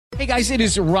Hey guys, it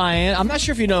is Ryan. I'm not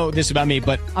sure if you know this about me,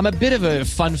 but I'm a bit of a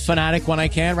fun fanatic when I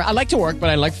can. I like to work,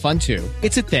 but I like fun too.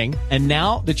 It's a thing. And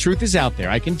now the truth is out there.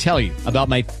 I can tell you about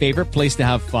my favorite place to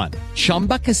have fun.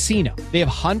 Chumba Casino. They have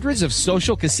hundreds of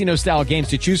social casino style games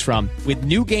to choose from with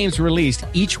new games released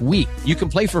each week. You can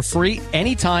play for free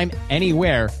anytime,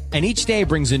 anywhere. And each day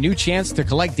brings a new chance to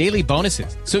collect daily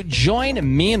bonuses. So join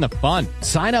me in the fun.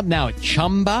 Sign up now at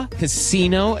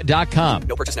ChumbaCasino.com.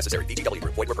 No purchase necessary. VGW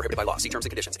Group. Void where prohibited by law. See terms and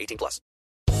conditions. 18+.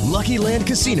 Lucky Land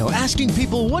Casino, asking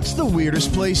people, what's the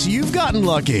weirdest place you've gotten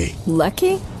lucky?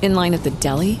 Lucky? In line at the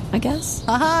deli, I guess?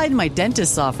 Aha, in my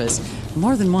dentist's office.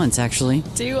 More than once, actually.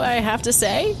 Do I have to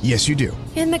say? Yes, you do.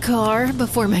 In the car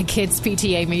before my kids'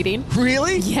 PTA meeting.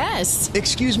 Really? Yes.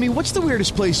 Excuse me, what's the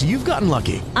weirdest place you've gotten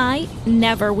lucky? I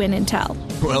never win and tell.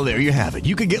 Well, there you have it.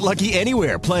 You can get lucky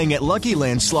anywhere, playing at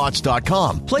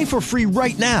LuckyLandSlots.com. Play for free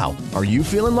right now. Are you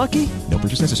feeling lucky? No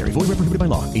purchase necessary. Void where prohibited by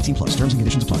law. 18+. Terms and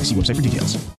conditions apply. See website for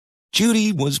details.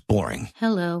 Judy was boring.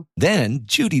 Hello. Then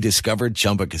Judy discovered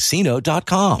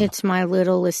ChumbaCasino.com. It's my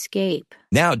little escape.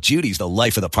 Now Judy's the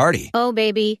life of the party. Oh,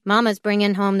 baby, mama's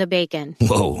bringing home the bacon.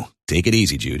 Whoa, take it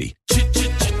easy, Judy.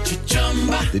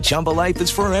 The Chumba life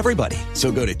is for everybody. So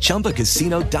go to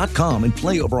ChumbaCasino.com and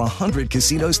play over 100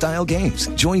 casino-style games.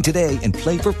 Join today and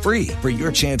play for free for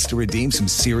your chance to redeem some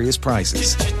serious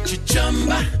prizes.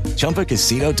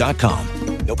 ChumbaCasino.com.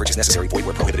 No purchase necessary. Void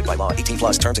where prohibited by law.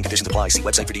 18+. Terms and conditions apply. See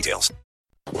website for details.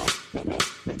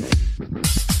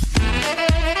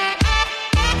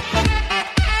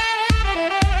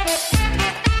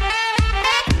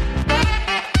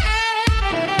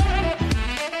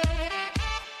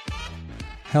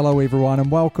 Hello everyone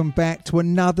and welcome back to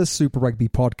another Super Rugby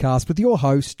podcast with your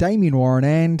host Damien Warren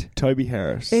and Toby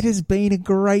Harris. It has been a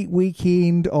great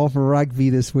weekend of rugby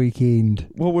this weekend.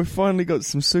 Well, we've finally got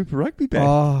some Super Rugby back.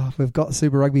 Oh, we've got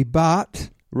Super Rugby, but...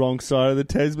 Wrong side of the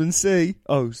Tasman Sea.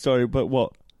 Oh, sorry, but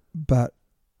what? But...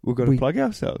 We've got to plug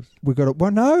ourselves. We've got to...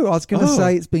 Well, no, I was going to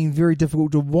say it's been very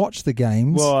difficult to watch the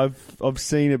games. Well, I've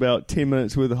seen about 10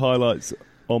 minutes worth of highlights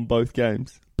on both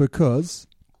games. Because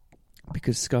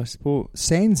Sky Sport.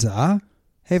 Sansa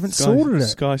haven't sorted it.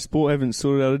 Sky Sport haven't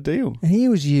sorted out a deal. And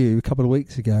here was you a couple of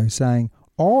weeks ago saying,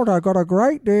 oh, they got a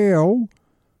great deal,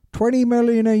 $20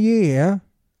 million a year.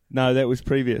 No, that was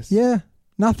previous. Yeah,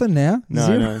 nothing now.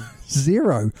 No.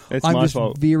 Zero. That's I'm my just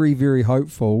fault. very, very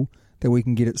hopeful that we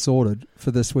can get it sorted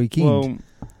for this weekend.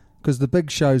 Because the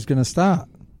big show's going to start.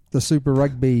 The Super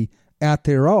Rugby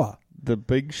Aotearoa. The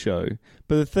big show.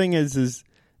 But the thing is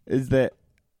that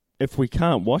if we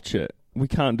can't watch it, we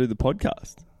can't do the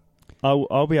podcast.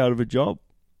 I'll be out of a job.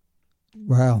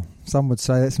 Well, some would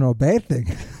say that's not a bad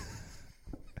thing.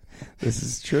 This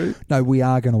is true. No, we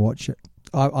are going to watch it.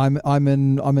 I'm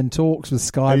in talks with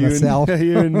Sky myself. Are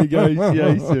you in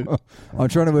negotiation? I'm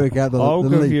trying to work out I'll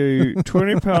give you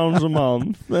 £20 a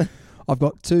month. I've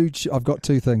got two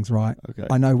things, right? Okay.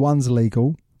 I know one's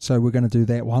legal, so we're going to do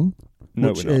that one,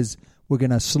 which is we're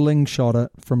going to slingshot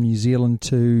it from New Zealand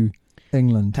to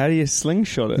England. How do you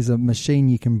slingshot it? There's a machine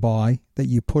you can buy that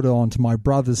you put onto my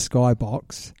brother's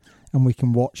Skybox, and we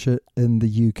can watch it in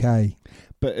the UK.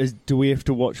 But do we have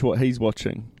to watch what he's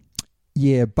watching?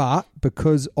 Yeah, but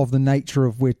because of the nature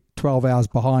of we're 12 hours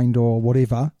behind or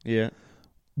whatever,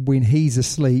 when he's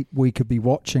asleep, we could be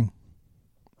watching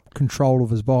control of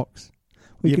his box.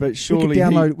 But surely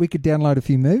we could download a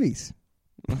few movies.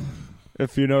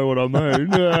 If you know what I mean.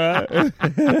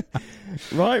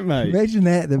 Right, mate. Imagine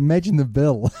that. Imagine the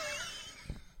bill.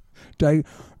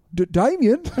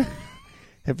 Damien?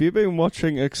 Have you been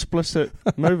watching explicit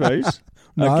movies?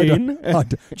 No, again?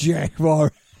 Jack,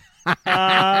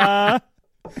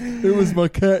 it was my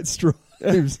cat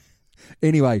stripes.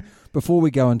 Anyway, before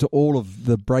we go into all of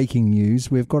the breaking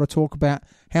news, we've got to talk about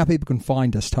how people can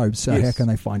find us, Tobes. So how can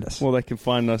they find us? Well, they can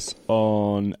find us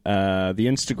on the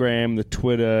Instagram, the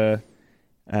Twitter,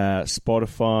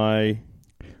 Spotify.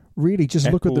 Really, just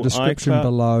Apple, look at the description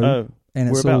below, and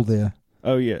it's all there.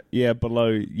 Oh, yeah. Yeah, below.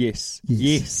 Yes, it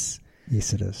is.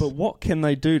 But what can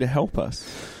they do to help us?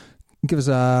 Give us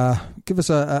a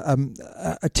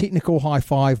technical high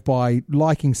five by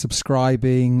liking,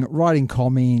 subscribing, writing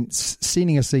comments,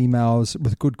 sending us emails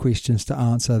with good questions to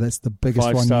answer. That's the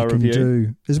biggest one you can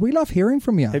do. Is we love hearing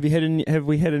from you. Have we had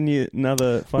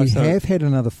another 5-star? We have had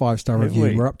another 5-star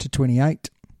review. We're up to 28.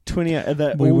 28. Are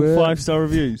they all 5-star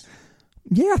reviews?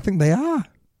 Yeah, I think they are.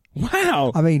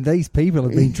 Wow. I mean, these people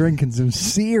have been drinking some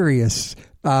serious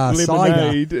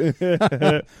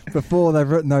cider before they've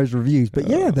written those reviews. But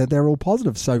they're all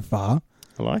positive so far.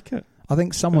 I like it. I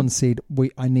think someone said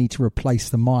I need to replace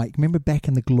the mic. Remember back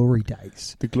in the glory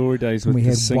days? The glory days when with we the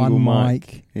had single one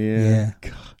mic. Yeah.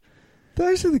 God.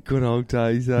 Those are the good old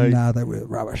days, eh? Nah, they were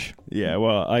rubbish. Yeah,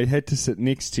 well, I had to sit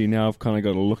next to you. Now I've kind of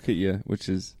got to look at you, which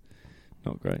is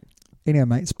not great. Anyway,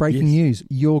 mate, it's breaking news.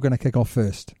 You're going to kick off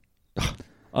first.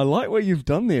 I like what you've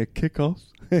done there. Kick off.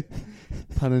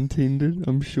 Pun intended,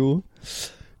 I'm sure.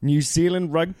 New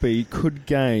Zealand Rugby could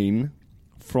gain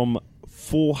from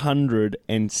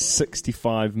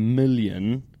 $465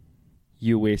 million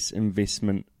US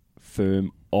investment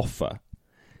firm offer.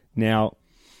 Now,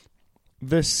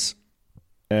 this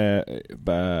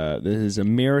is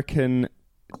American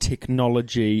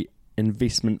technology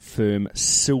investment firm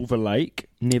Silver Lake.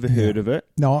 Never heard of it.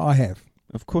 No, I have.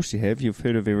 Of course you have. You've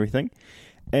heard of everything.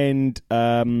 And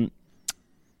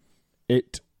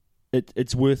it's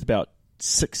worth about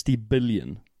 $60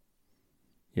 billion.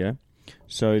 Yeah?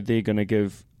 So they're going to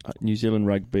give New Zealand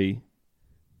Rugby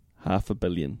 $500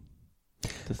 million.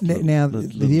 Now,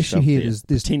 the issue here is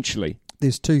potentially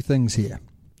there's two things here.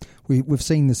 We've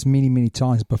seen this many, many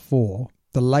times before.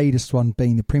 The latest one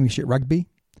being the Premiership Rugby.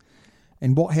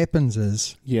 And what happens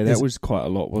is... Yeah, that was quite a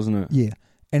lot, wasn't it? Yeah.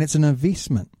 And it's an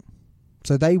investment.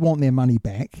 So they want their money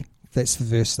back. That's the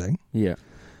first thing. Yeah.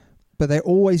 But they're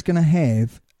always going to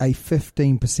have a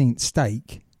 15%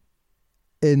 stake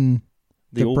in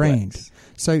the All brand. Blacks.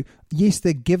 So, yes,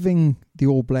 they're giving the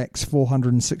All Blacks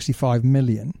 $465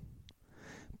 million,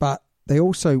 but they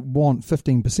also want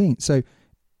 15%. So,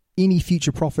 any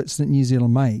future profits that New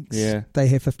Zealand makes, they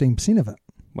have 15% of it.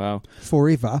 Wow.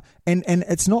 Forever. And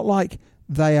it's not like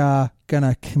they are going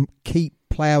to keep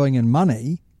ploughing in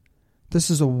money. This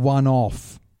is a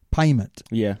one-off payment.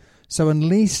 Yeah. So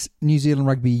unless New Zealand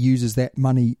Rugby uses that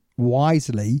money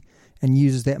wisely and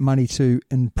uses that money to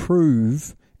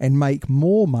improve and make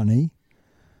more money,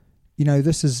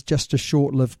 this is just a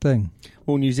short-lived thing.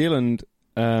 Well, New Zealand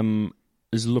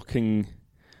is looking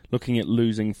at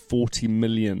losing $40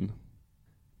 million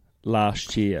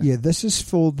last year. Yeah, this is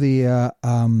for their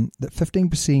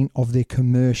 15% of their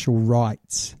commercial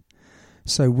rights.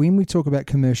 So when we talk about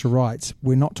commercial rights,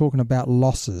 we're not talking about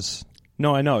losses.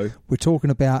 No, I know. We're talking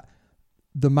about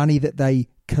the money that they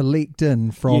collect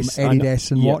in from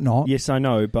Adidas and whatnot. Yes, I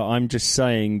know, but I'm just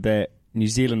saying that New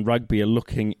Zealand Rugby are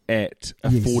looking at a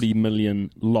 $40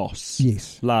 million loss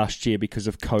last year because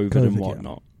of COVID and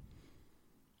whatnot.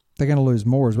 They're going to lose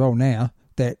more as well now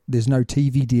that there's no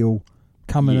TV deal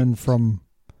coming in from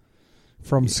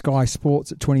Sky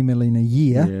Sports at $20 million a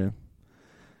year. Yeah.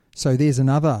 So there's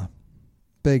another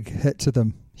big hit to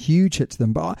them, huge hit to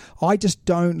them. But I just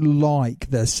don't like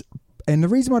this. And the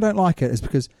reason I don't like it is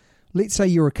because let's say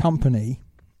you're a company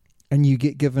and you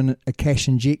get given a cash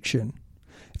injection.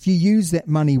 If you use that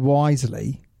money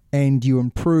wisely and you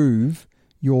improve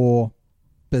your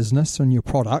business and your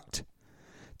product,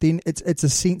 then it's a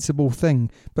sensible thing.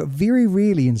 But very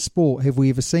rarely in sport have we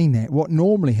ever seen that. What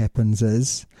normally happens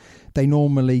is they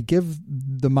normally give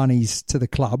the monies to the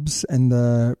clubs and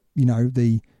the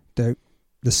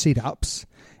setups,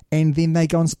 and then they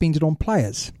go and spend it on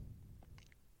players.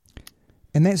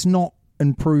 And that's not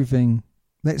improving,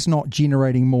 that's not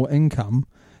generating more income,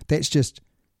 that's just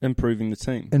improving the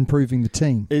team.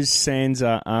 Is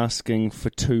Sansa asking for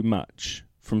too much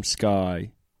from Sky?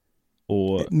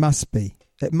 Or It must be.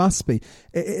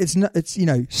 It's not. It's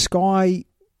Sky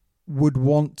would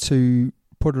want to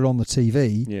put it on the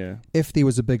TV if there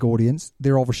was a big audience.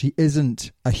 There obviously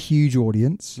isn't a huge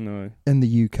audience in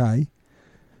the UK.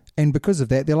 And because of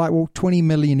that, they're like, well, $20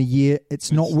 million a year,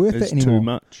 it's not worth it anymore. Too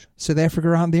much. South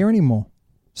Africa aren't there anymore.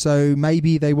 So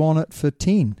maybe they want it for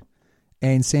 10.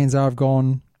 And Sansa have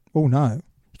gone, oh no, you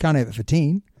can't have it for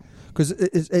 10. Because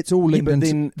it's all linked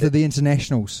into the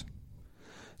internationals.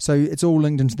 So it's all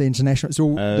linked into the international. It's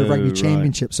all the rugby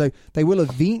championship. Right. So they will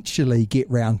eventually get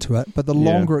round to it, but the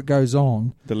longer it goes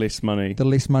on, the less money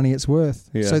it's worth.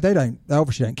 Yeah. So they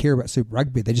obviously don't care about Super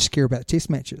Rugby. They just care about test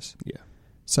matches. Yeah.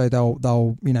 So they'll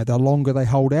the longer they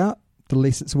hold out, the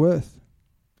less it's worth.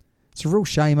 It's a real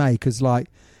shame, Because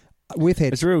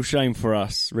it's a real shame for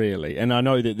us, really. And I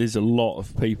know that there's a lot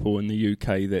of people in the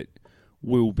UK that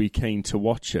will be keen to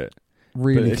watch it.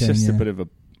 Really, but it's just a bit of a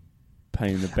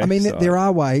pain in the backside. I mean, there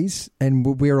are ways, and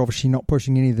we're obviously not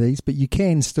pushing any of these, but you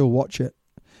can still watch it.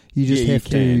 You just have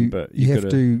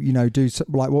to do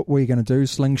something like what we're going to do: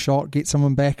 slingshot, get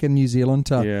someone back in New Zealand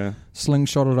to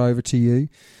slingshot it over to you.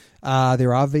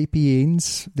 There are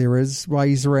VPNs. There is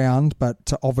ways around,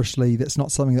 but obviously that's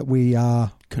not something that we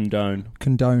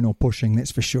condone or pushing.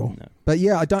 That's for sure. No. But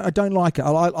yeah, I don't like it.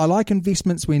 I like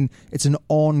investments when it's an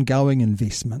ongoing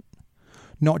investment,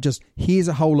 not just here's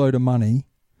a whole load of money,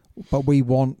 but we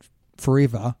want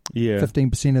forever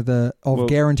 15% of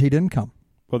guaranteed income.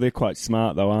 Well, they're quite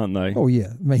smart though, aren't they? Oh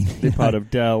yeah, I mean they're part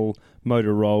of Dell,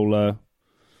 Motorola,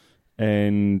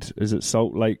 and is it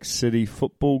Salt Lake City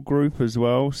Football Group as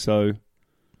well? So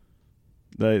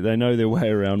they know their way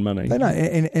around money. They know,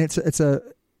 and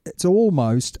it's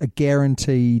almost a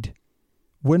guaranteed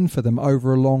win for them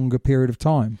over a longer period of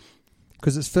time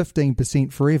because it's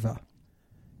 15% forever,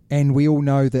 and we all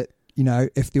know that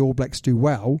if the All Blacks do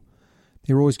well,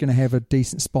 they're always going to have a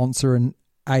decent sponsor in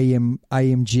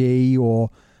AMG or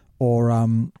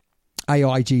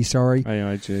AIG, sorry.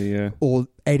 AIG, yeah. Or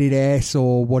Adidas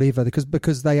or whatever,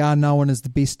 because they are known as the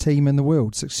best team in the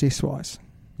world, success-wise.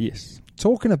 Yes.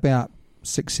 Talking about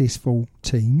successful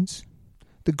teams,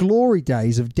 the glory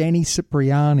days of Danny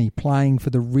Cipriani playing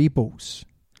for the Rebels.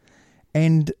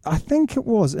 And I think it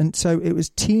was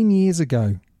 10 years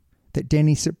ago that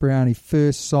Danny Cipriani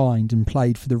first signed and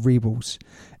played for the Rebels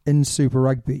in Super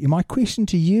Rugby. And my question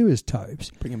to you is,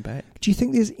 Tobes, bring him back. Do you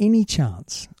think there's any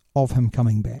chance of him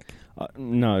coming back?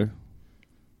 No.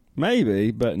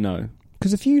 Maybe, but no.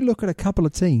 Because if you look at a couple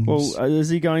of teams... Well, is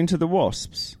he going to the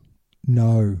Wasps?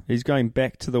 No. He's going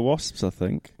back to the Wasps, I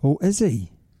think. Well, is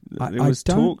he? There was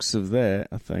talks of that,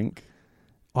 I think.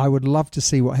 I would love to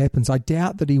see what happens. I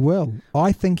doubt that he will.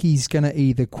 I think he's going to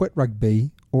either quit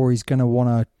rugby or he's going to want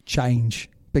to change.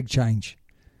 Big change.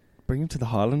 Bring him to the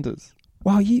Highlanders.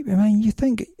 Well, you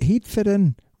think he'd fit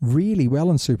in really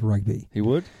well in Super Rugby. He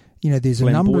would? There's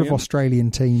a number of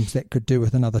Australian teams that could do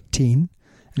with another 10.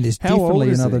 And there's definitely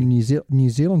another New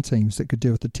Zealand teams that could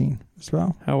do with the 10 as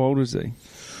well. How old is he?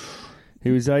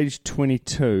 He was aged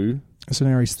 22. So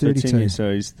now he's 32.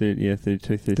 So he's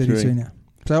 32, 33. 32 now.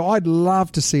 So I'd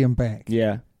love to see him back.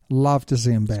 Yeah. Love to see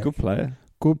him back. He's a good player.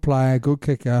 Good player, good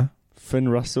kicker. Finn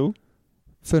Russell,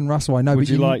 I know, would but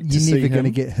you're never going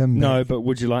to get him back. No, but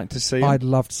would you like to see him? I'd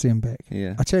love to see him back.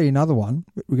 Yeah. I'll tell you another one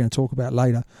we're going to talk about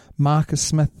later. Marcus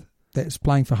Smith, that's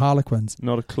playing for Harlequins.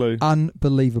 Not a clue.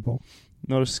 Unbelievable.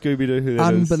 Not a Scooby-Doo who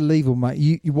that is. Unbelievable, mate.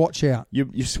 You watch out.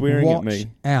 You're swearing at me. Watch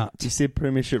out. You said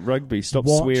Premiership Rugby. Stop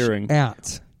watch swearing. Watch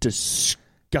out.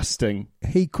 Disgusting.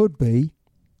 He could be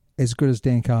as good as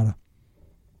Dan Carter.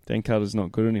 Dan Carter's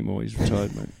not good anymore. He's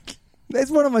retired, mate. That's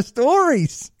one of my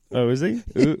stories. Oh, is he?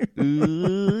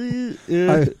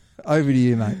 Over to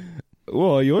you, mate.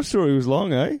 Well, your story was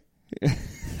long, eh?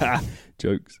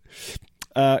 Jokes.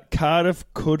 Cardiff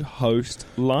could host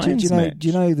Lions match. Do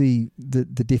you know the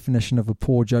definition of a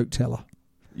poor joke teller?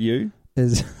 You?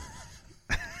 Is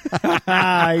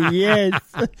yes.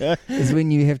 Is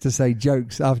when you have to say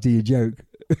jokes after your joke.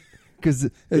 Because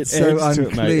it's so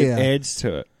unclear. It adds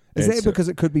to it. Is that because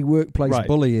it could be workplace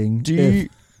bullying?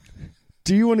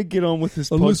 Do you want to get on with this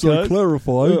Unless podcast? I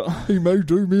clarify, he may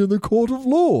do me in the court of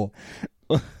law.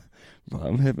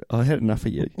 I had enough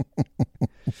of you.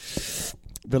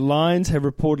 The Lions have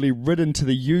reportedly written to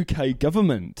the UK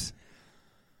government.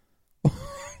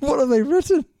 What have they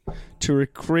written? To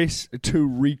request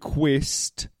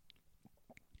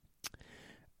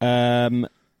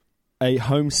a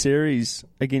home series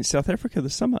against South Africa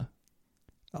this summer.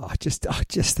 I just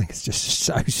think it's just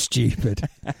so stupid.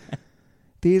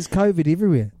 There's COVID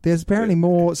everywhere. There's apparently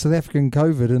more South African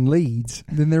COVID in Leeds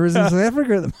than there is in South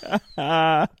Africa.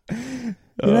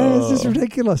 It's just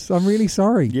ridiculous. I'm really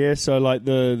sorry. Yeah, so like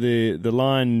the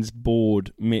Lions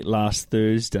board met last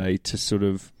Thursday to sort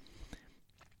of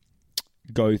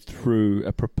go through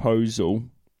a proposal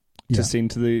to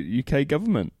send to the UK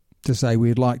government. To say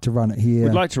we'd like to run it here.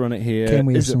 We'd like to run it here. Can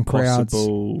we have Is some it crowds?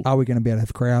 possible? Are we going to be able to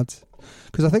have crowds?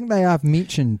 Because I think they have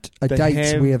mentioned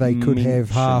dates where they could have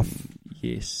half.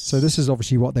 Yes. So this is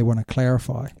obviously what they want to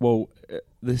clarify. Well,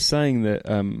 they're saying that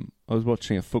I was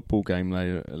watching a football game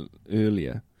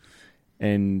earlier,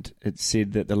 and it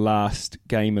said that the last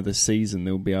game of the season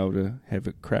they'll be able to have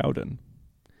a crowd in.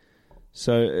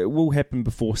 So it will happen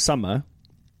before summer,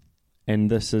 and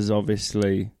this is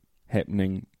obviously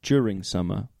happening during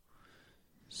summer.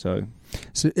 So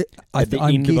at the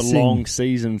end of a long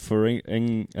season for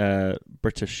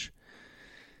British.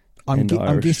 I'm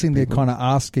guessing they're kind of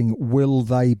asking, will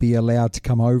they be allowed to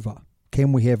come over?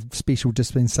 Can we have special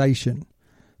dispensation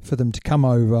for them to come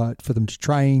over, for them to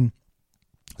train,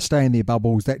 stay in their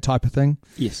bubbles, that type of thing?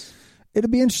 Yes.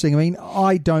 It'd be interesting. I mean,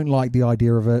 I don't like the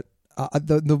idea of it.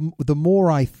 The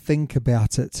more I think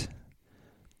about it,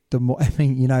 the more, I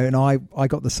mean, and I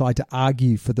got the side to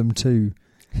argue for them to,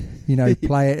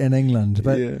 play it in England.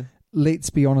 But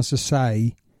let's be honest to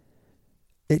say,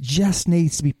 it just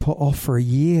needs to be put off for a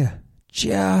year.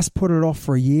 Just put it off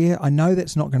for a year. I know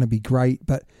that's not going to be great,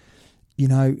 but,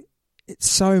 it's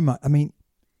so much. I mean,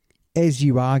 as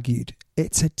you argued,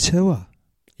 it's a tour.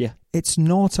 Yeah. It's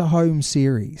not a home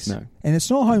series. No. And it's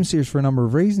not a home series for a number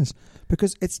of reasons,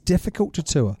 because it's difficult to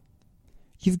tour.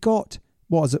 You've got,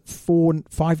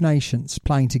 5 nations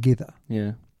playing together.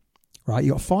 Yeah. right?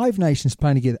 You got 5 nations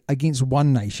playing together against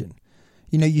one nation.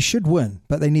 You know, you should win,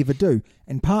 but they never do.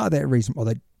 And part of that reason, well,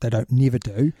 they don't never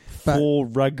do. But 4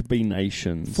 rugby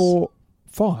nations.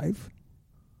 5.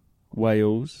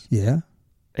 Wales. Yeah.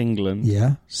 England.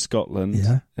 Yeah. Scotland.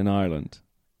 Yeah. And Ireland.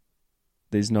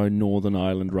 There's no Northern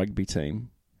Ireland rugby team.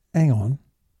 Hang on.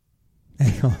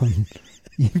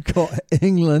 You've got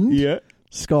England. Yeah.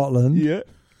 Scotland. Yeah.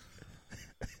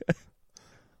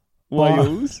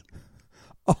 Wales.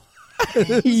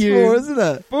 It's 4, isn't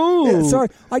it? Fool. Yeah, sorry,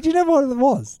 I do know what it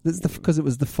was. That's because it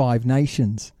was the 5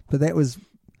 nations, but that was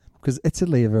because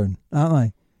Italy are in, aren't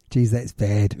they? Geez, that's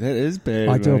bad. That is bad.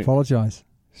 I do apologise.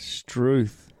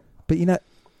 Struth. But you know,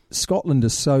 Scotland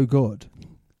is so good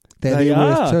that They they're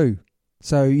are. worth 2.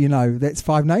 So you know that's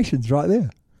 5 nations right there.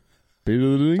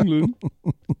 Better than England.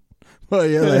 Well,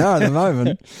 yeah, they are at the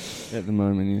moment. At the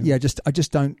moment, yeah. Yeah, I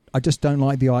just don't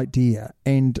like the idea,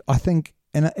 and I think,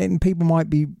 and people might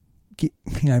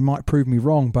might prove me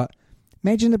wrong, but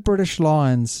imagine the British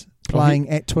Lions playing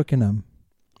at Twickenham.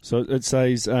 So it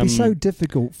says It'd be so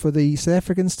difficult for the South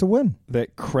Africans to win.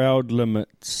 That crowd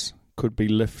limits could be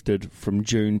lifted from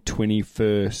June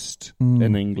 21st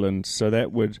in England. So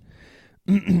that would,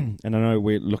 and I know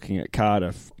we're looking at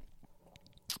Cardiff,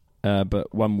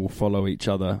 but one will follow each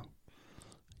other.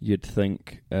 You'd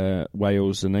think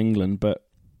Wales and England, but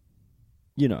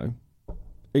you know,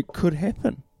 it could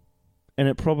happen. And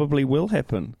it probably will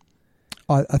happen.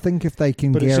 I think if they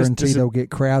can guarantee they'll get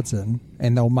crowds in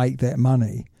and they'll make that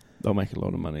money, they'll make a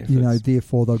lot of money.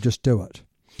 Therefore they'll just do it.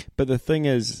 But the thing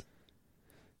is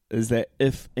that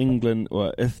if England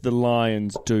or if the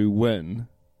Lions do win,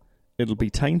 it'll be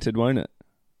tainted, won't it?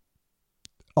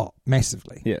 Oh,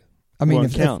 massively. Yeah. I mean,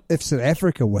 if South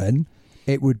Africa win,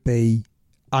 it would be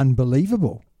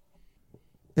unbelievable.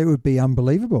 It would be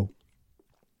unbelievable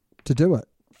to do it.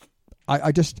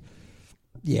 I just...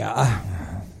 Yeah,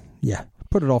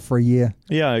 put it off for a year.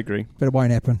 Yeah, I agree. But it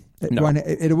won't happen.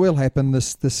 It will happen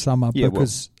this summer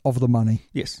because of the money.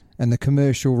 Yes. And the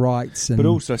commercial rights. But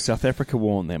also South Africa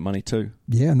want that money too.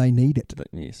 Yeah, and they need it.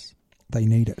 Yes. They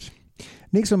need it.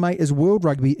 Next one, mate, is World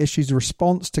Rugby issues a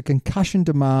response to concussion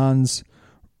demands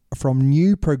from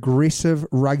new progressive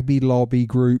rugby lobby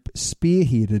group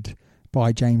spearheaded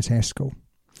by James Haskell.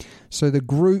 So the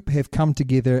group have come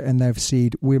together and they've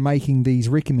said, we're making these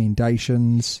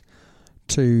recommendations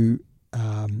to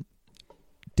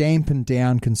dampen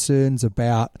down concerns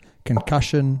about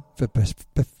concussion for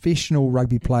professional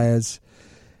rugby players.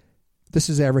 This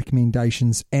is our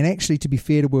recommendations. And actually, to be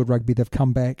fair to World Rugby, they've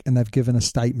come back and they've given a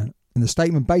statement. And the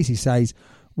statement basically says,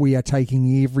 we are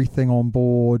taking everything on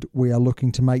board. We are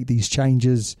looking to make these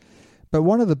changes. But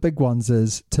one of the big ones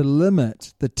is to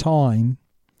limit the time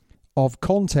of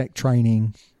contact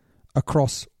training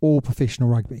across all professional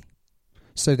rugby.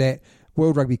 So that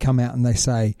World Rugby come out and they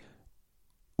say,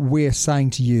 we're saying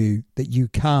to you that you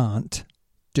can't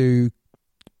do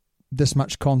this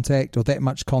much contact or that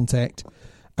much contact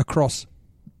across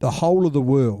the whole of the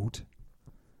world,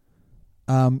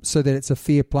 so that it's a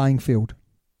fair playing field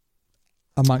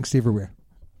amongst everywhere.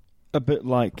 A bit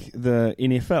like the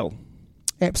NFL.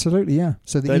 Absolutely, yeah.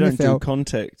 So they don't do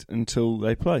contact until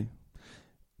they play.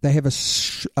 They have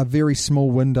a very small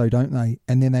window, don't they?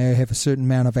 And then they have a certain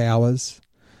amount of hours.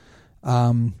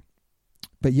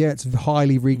 But yeah, it's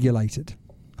highly regulated.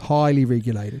 Highly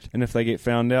regulated. And if they get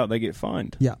found out, they get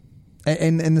fined. Yeah.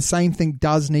 And the same thing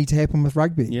does need to happen with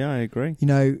rugby. Yeah, I agree. You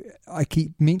know, I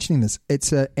keep mentioning this.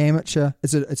 It's a amateur.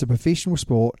 It's a professional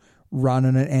sport run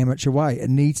in an amateur way. It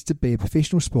needs to be a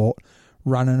professional sport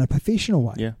run in a professional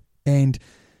way. Yeah. And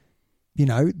you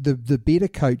know, the better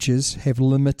coaches have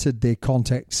limited their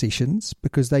contact sessions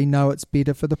because they know it's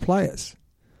better for the players.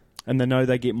 And they know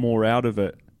they get more out of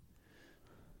it,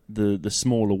 the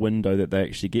smaller window that they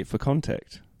actually get for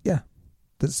contact. Yeah.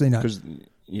 That's, you know,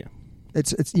 yeah.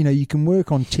 It's you know, you can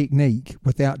work on technique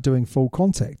without doing full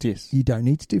contact. Yes. You don't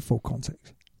need to do full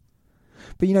contact.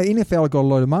 But, you know, NFL have got a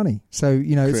lot of money. So,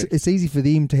 you know, it's easy for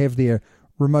them to have their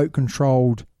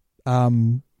remote-controlled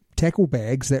tackle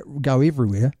bags that go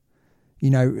everywhere. You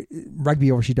know,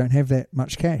 rugby obviously don't have that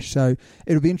much cash. So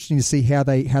it'll be interesting to see how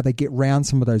they get round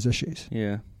some of those issues.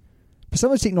 Yeah. But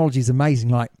some of the technology is amazing.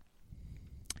 Like,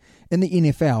 in the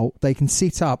NFL, they can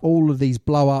set up all of these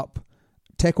blow-up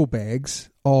tackle bags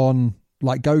on,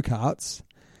 like, go-karts,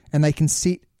 and they can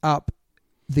set up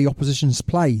the opposition's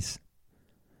plays.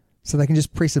 So they can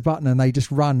just press a button and they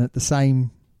just run at the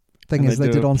same thing as they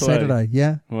did on Saturday.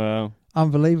 Yeah. Wow.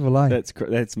 Unbelievable, eh?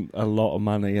 That's a lot of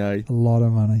money, eh? A lot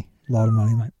of money. A lot of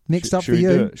money, mate. Next up for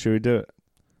you. Should we do it?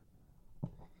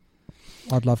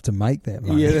 I'd love to make that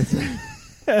money.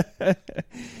 Yeah.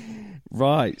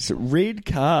 Right, so red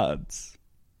cards.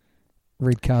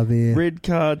 Red card there. Red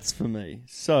cards for me.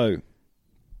 So,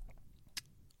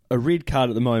 a red card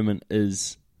at the moment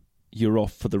is you're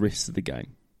off for the rest of the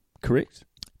game. Correct?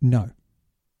 No.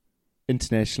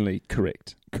 Internationally,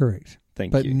 correct. Correct.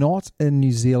 Thank you. But not in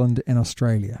New Zealand and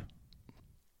Australia.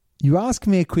 You ask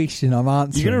me a question, I'm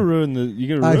answering. You're going to ruin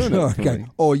it for me.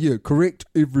 Oh, yeah, correct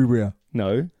everywhere.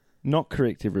 No, not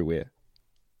correct everywhere.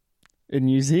 In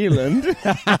New Zealand...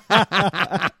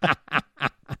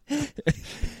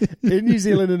 in New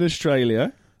Zealand and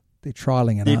Australia... They're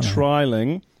trialling it, They're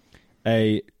trialling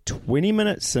a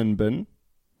 20-minute sin bin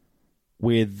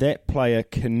where that player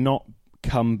cannot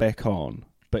come back on,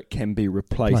 but can be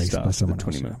replaced after the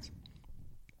 20 minutes.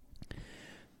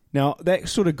 Now, that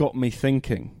sort of got me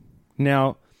thinking.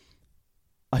 Now,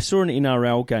 I saw an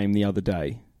NRL game the other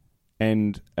day,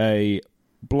 and a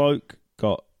bloke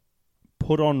got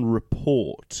put on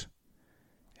report,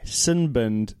 sin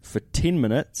binned for 10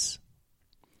 minutes,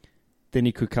 then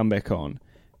he could come back on.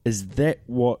 Is that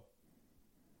what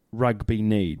rugby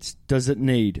needs? Does it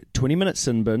need 20-minute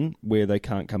sin bin where they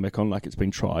can't come back on like it's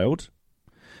been trialled?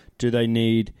 Do they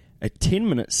need a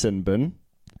 10-minute sin bin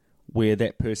where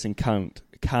that person can't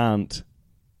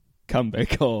come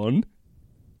back on?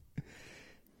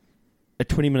 A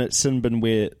 20-minute sin bin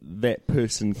where that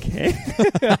person can.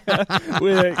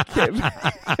 Where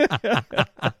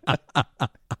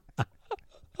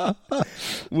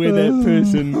that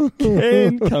person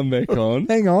can come back on.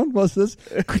 Hang on, what's this?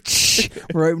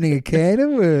 We're opening a can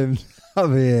of worms up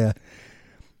here.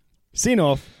 Send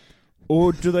off.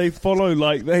 Or do they follow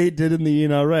like they did in the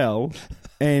NRL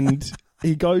and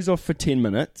he goes off for 10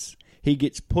 minutes, he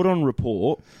gets put on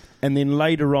report, and then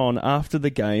later on after the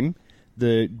game,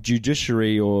 the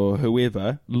judiciary or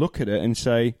whoever look at it and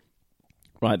say,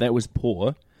 right, that was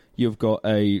poor. You've got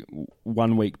a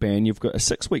 1-week ban. You've got a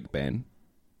 6-week ban.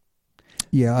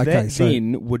 Yeah, okay. That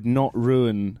then would not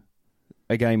ruin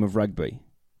a game of rugby.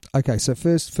 Okay, so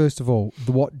first of all,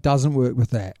 what doesn't work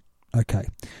with that? Okay,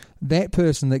 that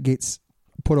person that gets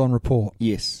put on report.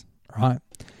 Yes. Right.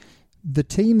 The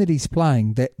team that he's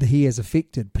playing, that he has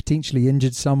affected, potentially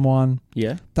injured someone.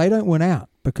 Yeah. They don't win out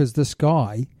because this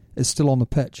guy is still on the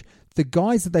pitch. The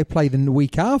guys that they play the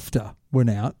week after win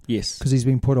out. Yes. Because he's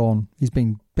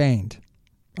been banned.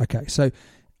 Okay, so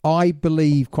I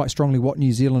believe quite strongly what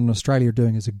New Zealand and Australia are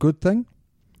doing is a good thing,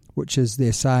 which is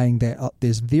they're saying that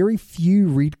there's very few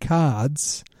red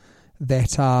cards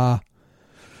that are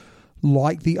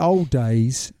like the old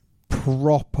days,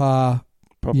 proper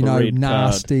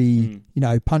nasty,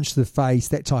 punch to the face,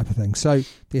 that type of thing. So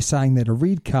they're saying that a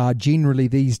red card generally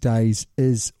these days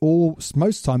most of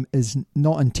the time is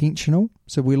not intentional.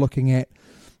 So we're looking at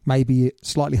maybe a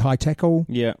slightly high tackle.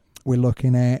 Yeah. We're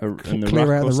looking at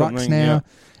clear out the rucks now. Yeah.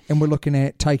 And we're looking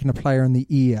at taking a player in the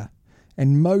ear.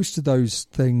 And most of those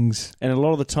things... And a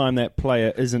lot of the time that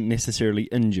player isn't necessarily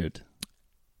injured.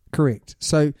 Correct.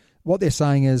 So what they're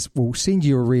saying is, we'll send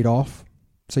you a red off,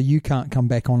 so you can't come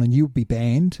back on and you'll be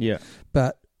banned. Yeah.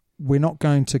 But we're not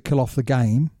going to kill off the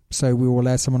game, so we will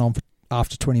allow someone on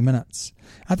after 20 minutes.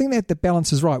 I think that the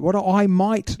balance is right. What I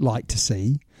might like to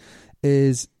see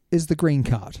is the green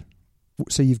card.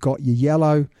 So you've got your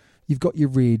yellow, you've got your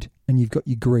red, and you've got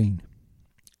your green.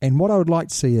 And what I would like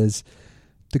to see is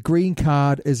the green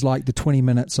card is like the 20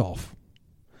 minutes off.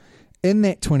 In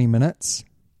that 20 minutes,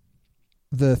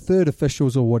 the third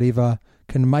officials or whatever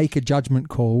can make a judgment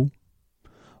call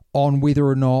on whether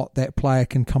or not that player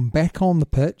can come back on the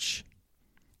pitch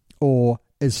or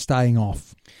is staying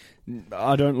off.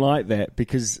 I don't like that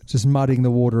because... It's just muddying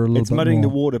the water a little bit more. It's muddying the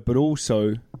water, but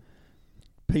also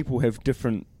people have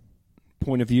different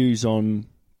point of views on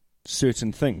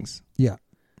certain things. Yeah.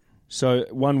 So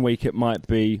 1 week it might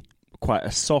be quite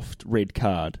a soft red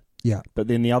card. Yeah. But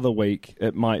then the other week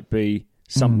it might be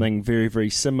something very, very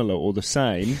similar or the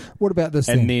same. What about this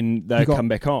and then they come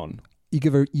back on.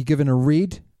 You're given a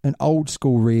red, an old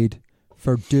school red,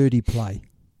 for dirty play.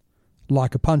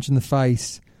 Like a punch in the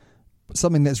face,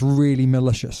 something that's really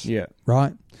malicious. Yeah.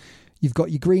 Right? You've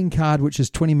got your green card, which is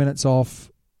 20 minutes off,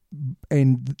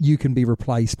 and you can be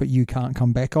replaced, but you can't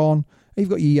come back on. And you've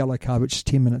got your yellow card, which is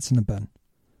 10 minutes in the bin.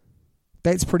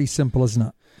 That's pretty simple, isn't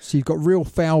it? So you've got real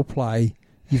foul play.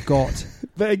 You've got...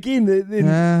 But again...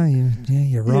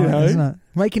 you're right, isn't it?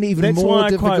 Making it even more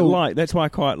difficult. That's why I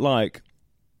quite like...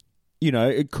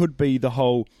 it could be the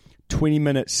whole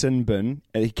 20-minute sin bin,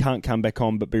 and he can't come back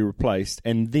on but be replaced.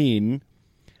 And then,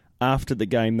 after the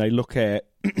game, they look at...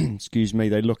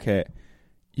 they look at...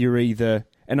 You're either...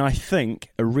 And I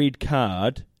think a red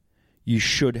card, you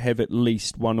should have at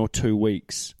least 1 or 2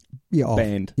 weeks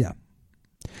banned. Yeah.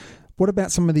 What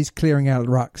about some of these clearing out of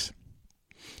the rucks?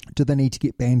 do they need to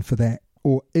get banned for that?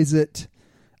 Or is it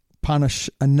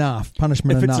punishment enough?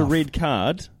 If it's a red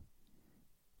card...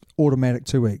 Automatic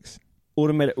 2 weeks.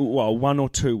 Automatic, 1 or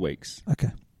 2 weeks. Okay.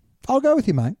 I'll go with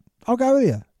you, mate. I'll go with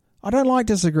you. I don't like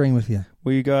disagreeing with you.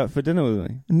 Will you go out for dinner with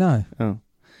me? No. Oh.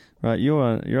 Right,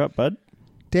 you're up, bud.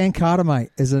 Dan Carter, mate,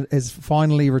 is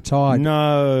finally retired.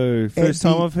 No. First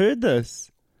time I've heard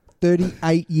this.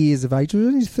 38 years of age.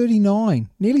 He's 39.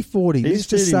 Nearly 40. He's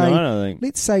 39, I think.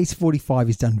 Let's say he's 45.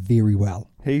 He's done very well.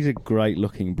 He's a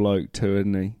great-looking bloke too,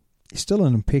 isn't he? He's still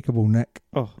an impeccable nick.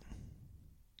 Oh.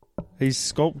 He's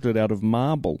sculpted out of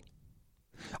marble.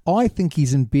 I think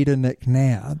he's in better nick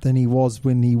now than he was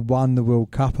when he won the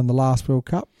World Cup and the last World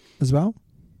Cup as well.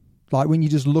 Like, when you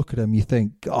just look at him, you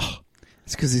think, oh.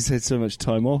 It's because he's had so much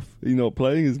time off. He's not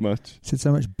playing as much. He's had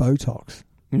so much Botox.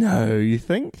 No, you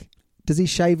think? Does he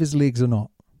shave his legs or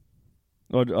not?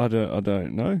 I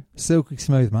don't know. Silky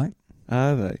smooth, mate.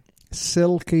 Are they?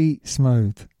 Silky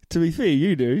smooth. To be fair,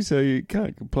 you do, so you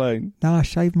can't complain. No, I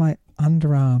shave my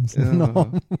underarms.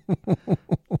 Oh.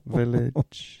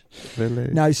 Village.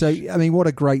 No, so, I mean, what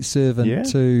a great servant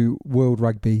to World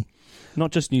Rugby.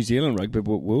 Not just New Zealand rugby,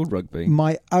 but World Rugby.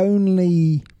 My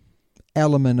only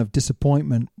element of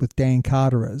disappointment with Dan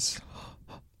Carter is,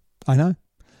 I know,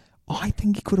 I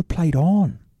think he could have played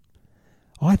on.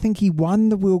 I think he won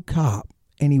the World Cup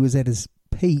and he was at his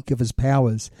peak of his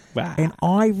powers. Wow. And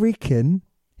I reckon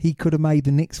he could have made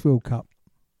the next World Cup.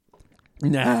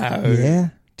 No. Yeah.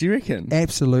 Do you reckon?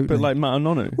 Absolutely. But like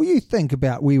Ma'anonu. Well, you think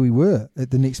about where we were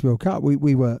at the next World Cup. We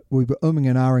were umming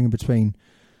and ahhing between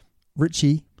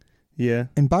Richie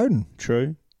and Bowden.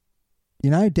 True.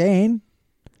 You know, Dan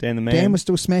the man. Dan was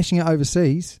still smashing it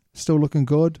overseas, still looking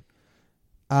good.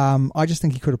 I just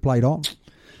think he could have played on.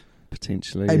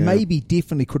 Potentially. And maybe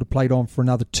definitely could have played on for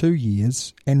another 2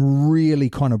 years and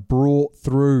really kind of brought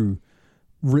through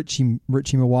Richie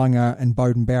Mwanga and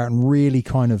Bowden Barrett and really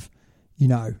kind of, you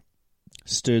know,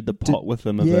 stirred the pot with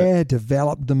them a bit. Yeah,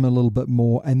 developed them a little bit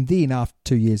more. And then after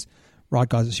 2 years, right,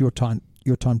 guys, it's your time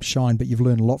to shine, but you've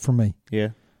learned a lot from me. Yeah.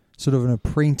 Sort of an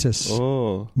apprentice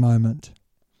moment.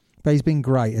 But he's been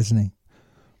great, hasn't he?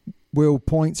 World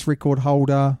points record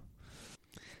holder.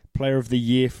 Player of the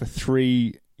year for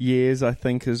 3 years, I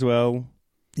think, as well.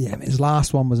 Yeah, I mean, his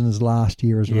last one was in his last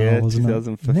year as well, wasn't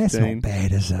 2015. it? That's not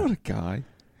bad, is it? What a guy.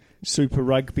 Super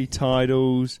Rugby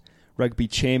titles, Rugby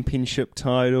Championship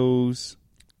titles.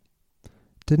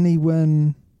 Did he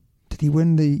win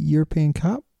the European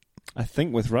Cup? I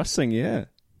think with Racing, yeah.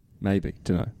 Maybe,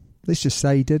 don't know. Let's just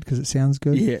say he did because it sounds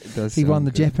good. Yeah, it does. He won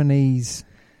the Japanese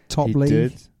top league. He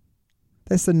did.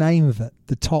 That's the name of it,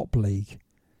 the top league.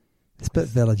 It's a bit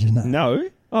village, isn't it? No.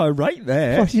 Oh, right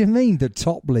there. What do you mean, the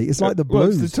top league? It's like the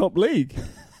Blues. Well, it's the top league.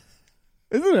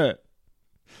 Isn't it?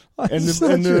 And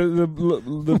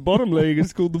the bottom league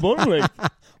is called the bottom league.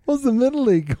 What's the middle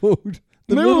league called?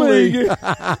 The middle league.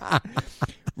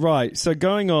 Right, so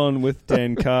going on with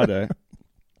Dan Carter,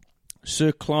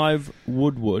 Sir Clive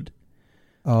Woodward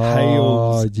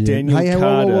hails Daniel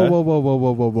Carter. Whoa.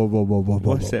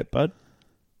 What's that, bud?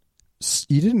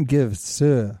 You didn't give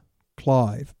Sir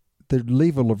Clive the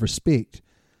level of respect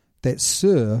that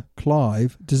Sir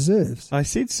Clive deserves. I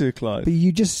said Sir Clive. But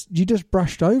you just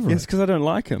brushed over it. Yes, because I don't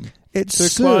like him. It's Sir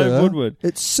Clive Woodward.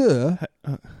 It's Sir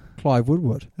Clive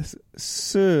Woodward.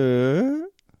 Sir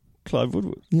Clive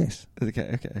Woodward. Yes.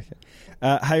 Okay.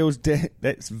 Hails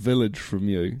that's village from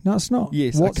you. No, it's not.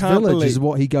 Yes, what's village is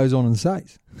what he goes on and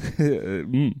says.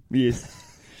 Yes.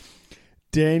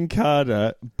 Dan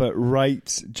Carter, but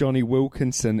rates Johnny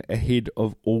Wilkinson ahead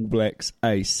of All Blacks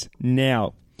ace.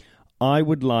 Now, I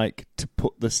would like to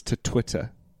put this to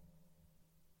Twitter.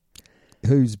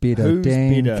 Who's better,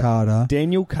 Carter,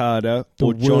 Daniel Carter,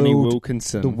 or Johnny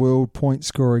Wilkinson? The world point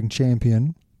scoring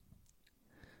champion,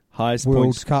 highest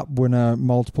World Cup winner,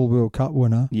 multiple World Cup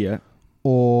winner. Yeah.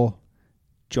 Or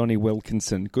Johnny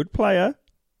Wilkinson, good player.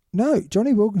 No,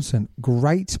 Johnny Wilkinson,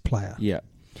 great player. Yeah.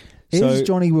 Is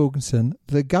Johnny Wilkinson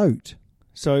the GOAT?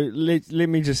 So let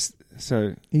me just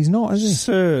he's not, is he?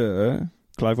 Sir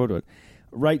Clive Woodward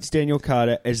rates Daniel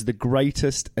Carter as the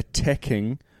greatest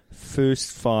attacking first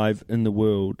five in the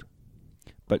world,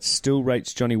 but still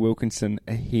rates Johnny Wilkinson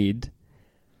ahead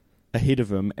of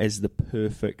him as the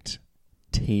perfect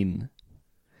 10.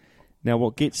 Now,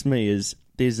 what gets me is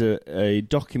there's a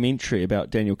documentary about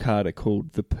Daniel Carter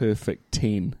called The Perfect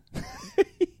 10.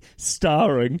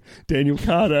 Starring Daniel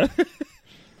Carter.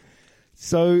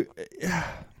 So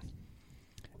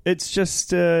it's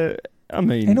just I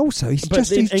mean, and also he's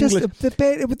just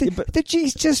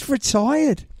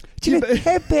retired. Do you know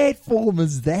how bad form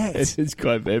is that? It's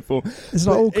quite bad form. It's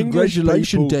like,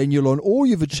 congratulations, Daniel, on all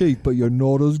you've achieved, but you're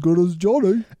not as good as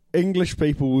Johnny. English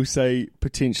people will say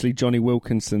potentially Johnny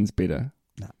Wilkinson's better.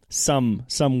 No. Some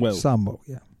will. Some will,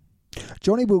 yeah.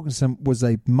 Johnny Wilkinson was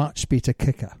a much better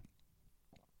kicker.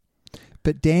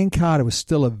 But Dan Carter was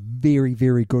still a very,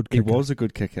 very good kicker. He was a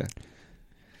good kicker.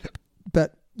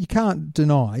 But you can't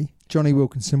deny Johnny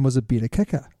Wilkinson was a better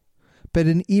kicker. But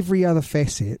in every other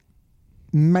facet,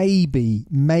 maybe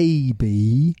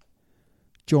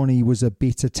Johnny was a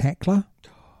better tackler.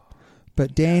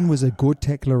 But Dan was a good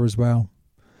tackler as well.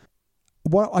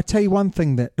 Well, I tell you one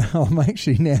thing that I'm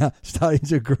actually now starting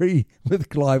to agree with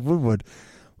Clive Woodward.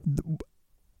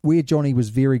 Where Johnny was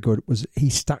very good was he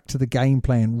stuck to the game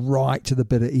plan right to the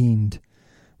bitter end,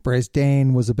 whereas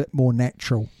Dan was a bit more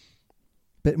natural.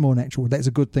 That's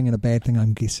a good thing and a bad thing,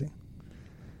 I'm guessing.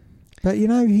 But,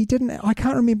 he didn't... I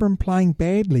can't remember him playing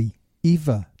badly,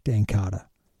 ever, Dan Carter.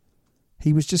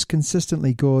 He was just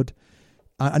consistently good.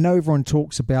 I know everyone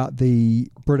talks about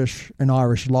the British and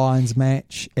Irish Lions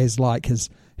match as like his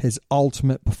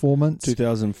ultimate performance.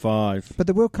 2005. But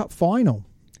the World Cup final,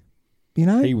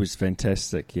 he was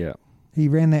fantastic. Yeah, he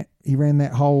ran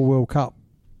that whole World Cup,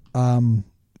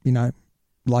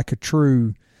 like a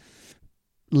true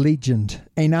legend.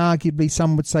 And arguably,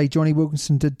 some would say Johnny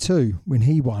Wilkinson did too when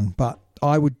he won. But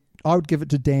I would give it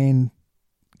to Dan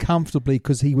comfortably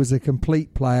because he was a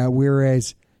complete player,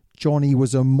 whereas Johnny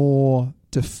was a more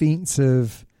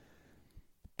defensive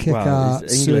kicker,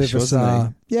 English,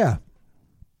 servicer. Yeah.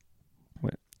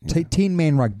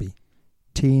 10-man rugby.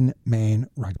 10-man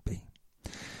rugby.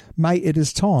 Mate, it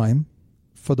is time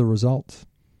for the results.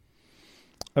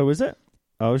 Oh, is it?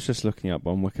 I was just looking up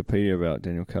on Wikipedia about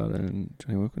Daniel Carter and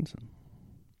Johnny Wilkinson.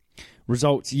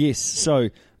 Results, yes. So,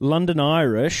 London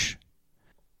Irish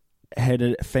had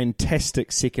a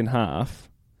fantastic second half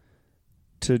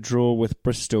to draw with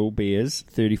Bristol Bears,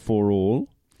 34 all.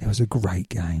 It was a great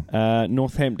game.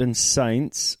 Northampton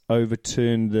Saints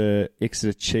overturned the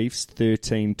Exeter Chiefs,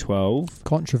 13-12.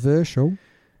 Controversial.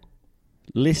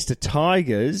 Leicester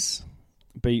Tigers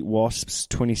beat Wasps,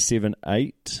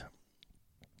 27-8.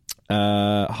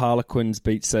 Harlequins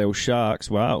beat Sale Sharks,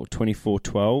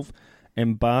 24-12.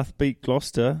 And Bath beat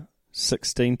Gloucester,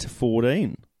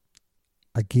 16-14.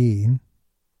 Again.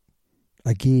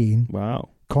 Wow.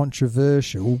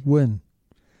 Controversial win.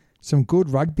 Some good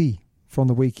rugby from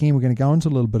the weekend. We're going to go into a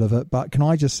little bit of it, but can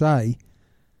I just say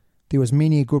there was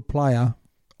many a good player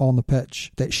on the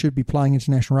pitch that should be playing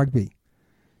international rugby.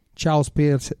 Charles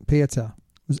Pieta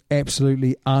was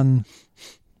absolutely unbelievable.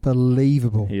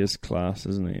 He is class,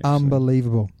 isn't he?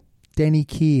 Unbelievable. Danny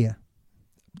Kerr.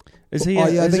 Is he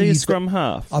a scrum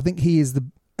half? I think he is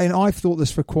and I've thought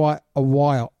this for quite a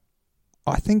while.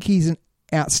 I think he's an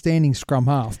outstanding scrum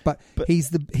half, but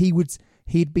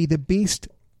he'd be the best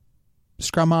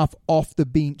scrum half off the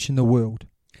bench in the world.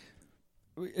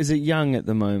 Is it Young at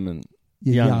the moment?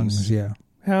 Yeah, Young's, yeah.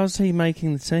 How's he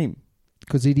making the team?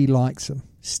 Because Eddie likes him.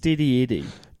 Steady Eddie.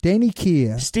 Danny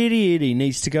Kerr. Steady Eddie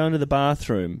needs to go into the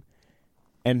bathroom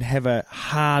and have a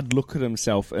hard look at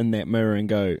himself in that mirror and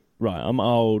go, right, I'm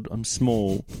old, I'm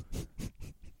small,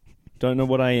 don't know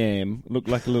what I am, look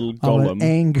like a little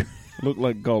Gollum. Look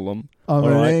like Gollum. I'm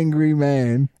an angry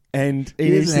man. And he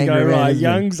needs to go, right,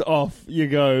 Young's off, you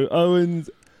go. Owen's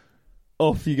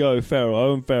off, you go, Farrell.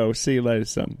 Owen Farrell, see you later,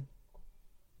 son.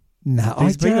 No,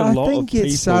 I think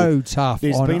it's so tough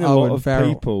There's on been a Owen lot of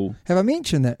Farrell. people. Have I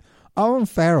mentioned that Owen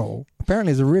Farrell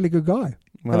apparently is a really good guy?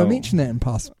 Well, have I mentioned that in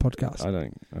past podcasts? I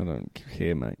don't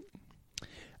care, mate.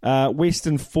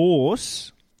 Western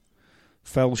Force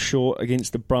fell short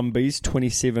against the Brumbies,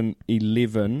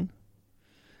 27-11.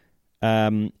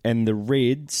 And the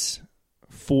Reds,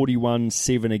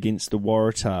 41-7 against the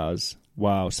Waratahs.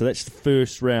 Wow, so that's the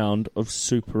first round of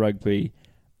Super Rugby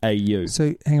AU.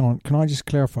 So, hang on, can I just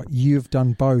clarify? You've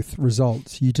done both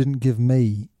results. You didn't give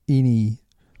me any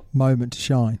moment to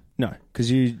shine. No,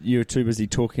 because you were too busy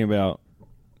talking about,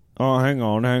 hang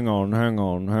on.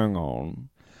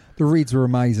 The Reds were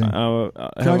amazing. Have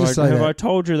I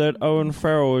told you that Owen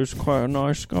Farrell is quite a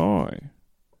nice guy?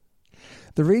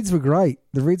 The Reds were great.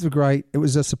 It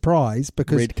was a surprise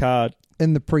because red card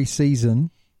in the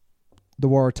pre-season, the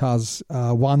Waratahs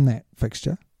won that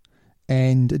fixture,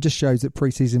 and it just shows that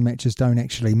pre-season matches don't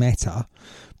actually matter.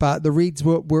 But the Reds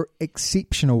were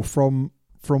exceptional from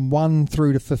 1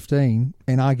 through to 15,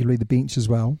 and arguably the bench as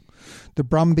well. The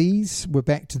Brumbies were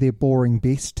back to their boring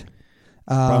best.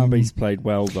 Brumbies played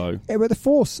well though. Yeah, but the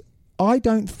Force, I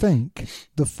don't think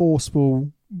the Force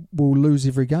will lose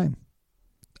every game.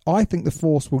 I think the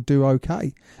Force will do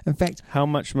okay. In fact, how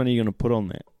much money are you going to put on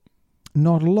that?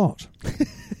 Not a lot.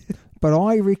 But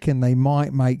I reckon they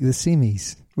might make the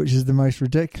semis, which is the most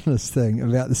ridiculous thing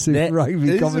about the Super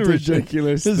Rugby competition. That is a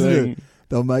ridiculous thing.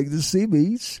 they'll make the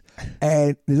semis,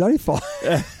 and there's only 5.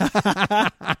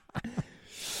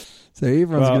 So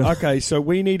everyone's going to... Okay, so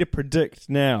we need to predict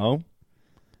now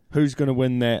who's going to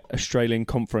win that Australian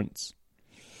conference.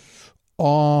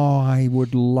 I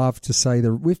would love to say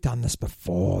that we've done this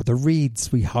before. The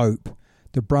Reds, we hope.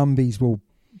 The Brumbies will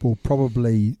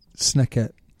probably snick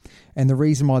it. And the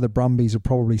reason why the Brumbies will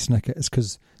probably snick it is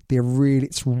because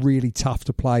it's really tough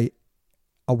to play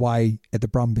away at the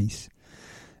Brumbies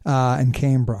in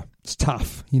Canberra. It's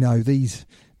tough. You know, these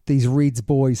Reds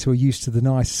boys who are used to the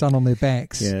nice sun on their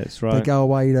backs. Yeah, that's right. They go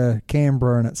away to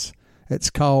Canberra and it's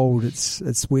cold, it's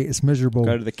wet, it's miserable.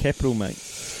 Go to the capital, mate.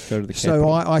 Go to the so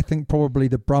capital. I think probably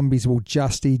the Brumbies will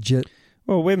just edge it.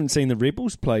 Well, we haven't seen the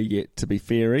Rebels play yet, to be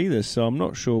fair, either, so I'm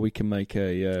not sure we can make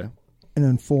an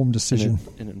informed decision.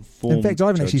 In fact, I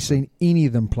haven't actually seen any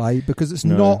of them play because it's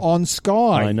not on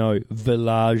Sky. I know,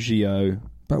 Villaggio.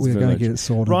 But we're going to get it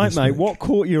sorted. Right, mate, what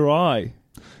caught your eye?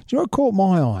 Do you know what caught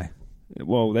my eye?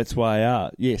 Well, that's why I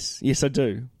asked. Yes, I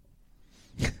do.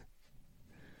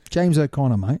 James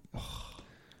O'Connor, mate.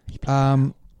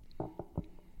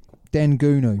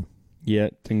 Dangunu. Yeah,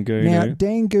 Dangunu. Now,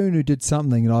 Dangunu did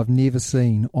something that I've never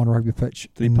seen on a rugby pitch.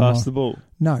 Did he pass the ball?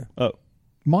 No. Oh.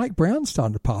 Mike Brown's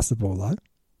starting to pass the ball, though.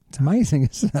 It's amazing,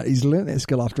 isn't it? He's learned that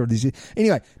skill after all these years.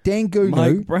 Anyway, Dangunu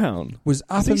Mike Brown was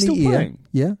up in the air. Playing?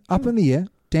 Yeah, up in the air.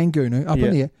 Dangunu, up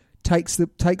in the air. Takes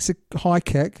a high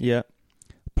kick. Yeah.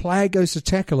 Player goes to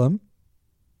tackle him.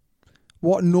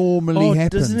 What normally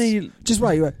happens? Doesn't he... Just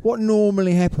wait. What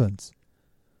normally happens?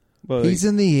 Well, he's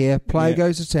in the air. Player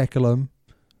goes to tackle him.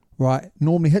 Right.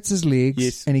 Normally hits his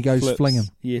legs and he goes fling him.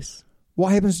 Yes.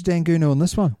 What happens to Dangunu on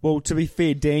this one? Well, to be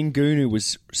fair, Dangunu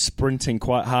was sprinting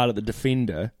quite hard at the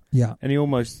defender. Yeah. And he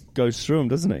almost goes through him,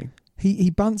 doesn't he? He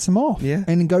bunts him off. Yeah.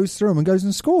 And goes through him and goes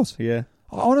and scores. Yeah.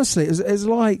 Honestly, it's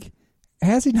like,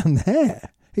 how's he done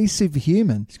that? He's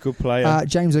superhuman. He's a good player.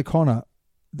 James O'Connor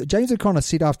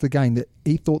said after the game that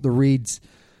he thought the Reds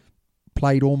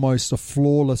played almost a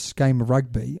flawless game of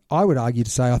rugby. I would argue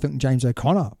to say I think James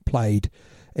O'Connor played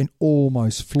an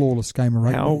almost flawless game of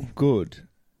rugby. How good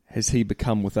has he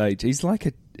become with age? He's like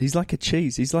a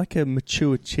cheese. He's like a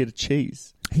mature cheddar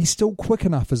cheese. He's still quick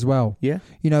enough as well. Yeah.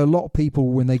 You know, a lot of people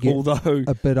when they get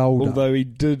a bit older. Although he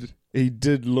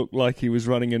did look like he was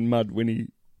running in mud when he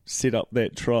set up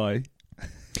that try.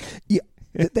 Yeah.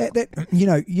 That you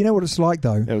know what it's like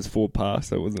though. That was 4 pass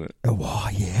though, wasn't it? Oh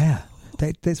yeah.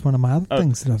 That's one of my other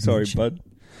things that I've mentioned. Sorry, bud.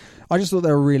 I just thought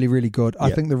they were really, really good. I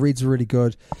think the Reds are really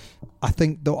good. I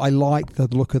think that I like the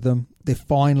look of them. They're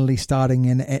finally starting,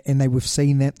 and we've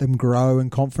seen them grow in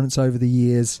confidence over the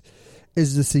years.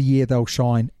 Is this a year they'll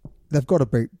shine? They've got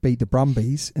to beat the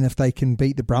Brumbies, and if they can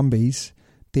beat the Brumbies,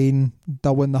 then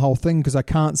they'll win the whole thing because I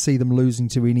can't see them losing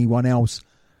to anyone else.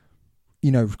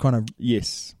 You know, kind of.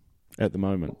 Yes. At the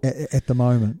moment. At the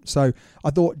moment. So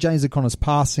I thought James O'Connor's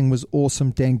passing was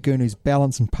awesome. Dangunu's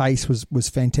balance and pace was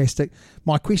fantastic.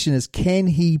 My question is, can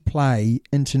he play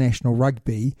international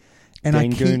rugby? And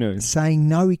Dangunu. I keep saying,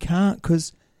 no, he can't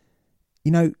because,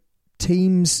 you know,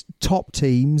 top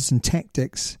teams and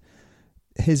tactics,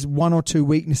 his 1 or 2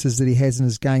 weaknesses that he has in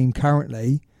his game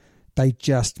currently, they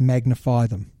just magnify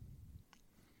them.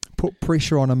 Put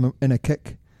pressure on him in a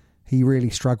kick, he really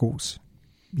struggles.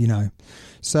 You know,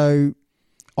 so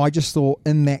I just thought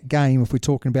in that game, if we're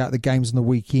talking about the games on the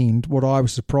weekend, what I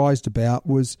was surprised about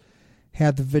was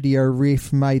how the video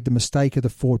ref made the mistake of the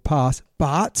forward pass.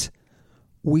 But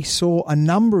we saw a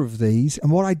number of these, and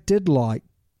what I did like,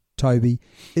 Toby,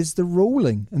 is the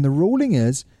ruling. And the ruling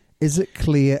is it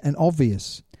clear and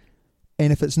obvious?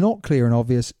 And if it's not clear and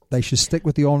obvious, they should stick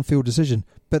with the on-field decision.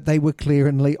 But they were clear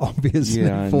and obvious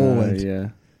forward.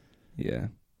 Yeah.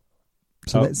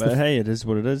 So hey, it is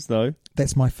what it is, though.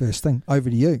 That's my first thing.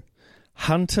 Over to you.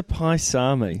 Hunter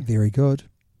Paisami. Very good.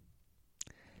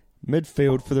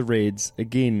 Midfield for the Reds.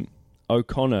 Again,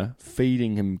 O'Connor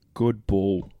feeding him good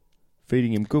ball.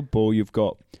 You've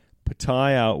got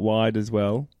Patai out wide as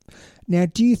well. Now,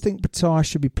 do you think Patai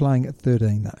should be playing at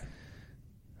 13, though?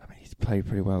 I mean, he's played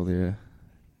pretty well there.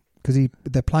 Because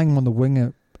they're playing him on the wing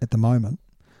at the moment.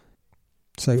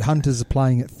 So Hunter's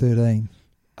playing at 13.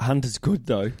 Hunter's good,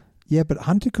 though. Yeah, but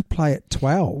Hunter could play at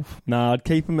 12. Nah, I'd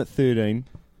keep him at 13.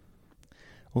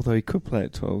 Although he could play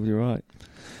at 12, you're right.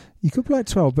 You could play at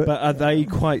 12, but... But are they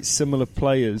quite similar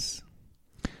players?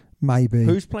 Maybe.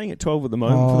 Who's playing at 12 at the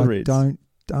moment for the Reds? Don't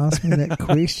ask me that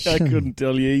question. I couldn't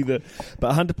tell you either.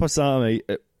 But Hunter Paisami,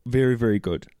 very, very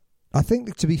good. I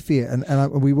think, to be fair,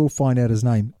 and we will find out his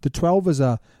name, the 12 is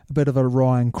a bit of a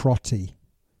Ryan Crotty.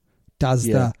 Is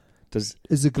the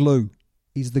glue.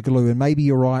 He's the glue. And maybe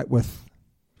you're right with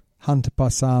Hunter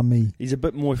Paisami. He's a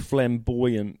bit more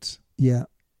flamboyant Yeah.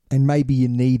 And maybe you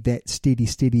need that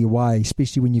steady away,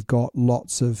 especially when you've got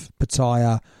lots of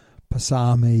Pataya,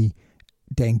 Pasami,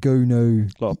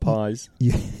 Dangunu. A lot of pies.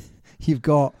 You've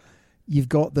got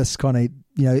this kind of,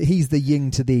 he's the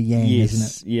yin to their yang,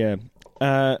 isn't it?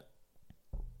 Yeah.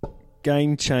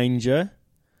 Game changer,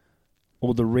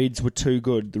 or the Reds were too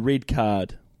good. The red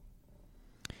card.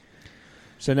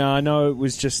 So now I know it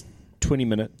was just 20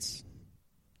 minutes,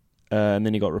 and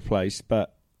then he got replaced,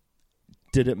 but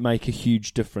did it make a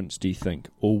huge difference, do you think?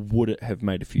 Or would it have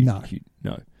made a huge...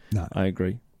 No. I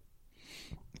agree.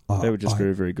 They were just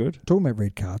very, very good. Talking about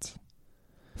red cards.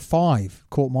 5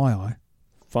 caught my eye.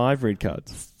 5 red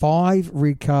cards? 5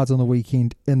 red cards on the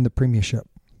weekend in the Premiership.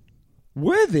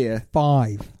 Were there?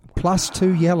 5. Plus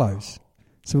 2 yellows.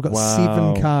 So we've got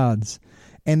 7 cards.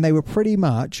 And they were pretty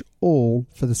much all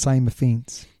for the same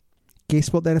offence.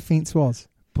 Guess what that offence was?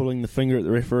 Pulling the finger at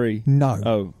the referee? No.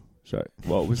 Oh. So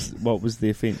what was the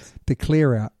offence? The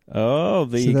clear out. Oh,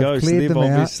 there you go. So they've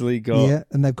obviously got... Yeah,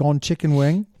 and they've gone chicken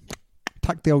wing,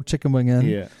 tucked the old chicken wing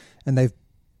in, and they've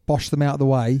boshed them out of the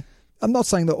way. I'm not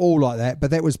saying they're all like that,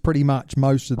 but that was pretty much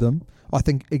most of them. I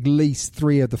think at least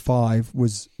 3 of the 5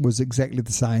 was exactly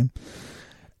the same.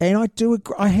 And I do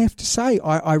agree, I have to say,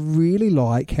 I really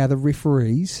like how the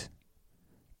referees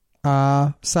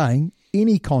are saying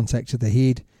any contact to the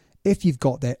head, if you've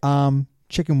got that arm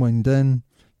chicken winged in,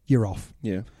 you're off.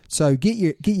 Yeah. So get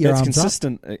your That's arms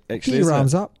consistent, up. Actually, get your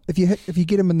arms up. If you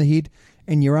get him in the head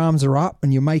and your arms are up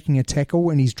and you're making a tackle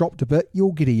and he's dropped a bit,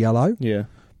 you'll get a yellow. Yeah.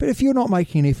 But if you're not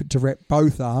making an effort to wrap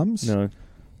both arms, then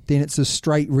it's a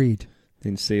straight red.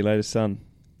 Then see you later, son.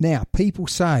 Now, people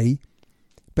say,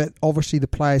 but obviously the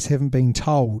players haven't been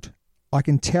told. I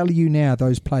can tell you now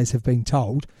those players have been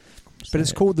told, but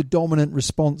it's called the dominant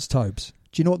response, Tobes.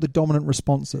 Do you know what the dominant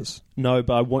response is? No,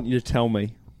 but I want you to tell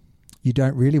me. You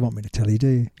don't really want me to tell you, do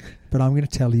you? But I'm going to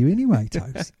tell you anyway,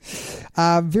 Tobes.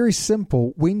 Very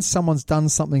simple. When someone's done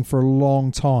something for a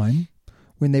long time,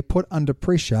 when they're put under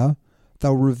pressure,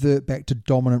 they'll revert back to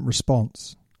dominant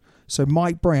response. So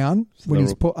Mike Brown, when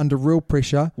he's put under real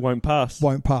pressure... Won't pass.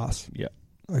 Yeah.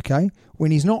 Okay?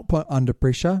 When he's not put under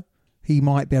pressure, he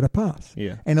might be able to pass.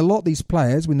 Yeah. And a lot of these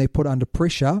players, when they're put under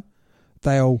pressure,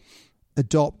 they'll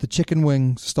adopt the chicken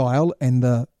wing style and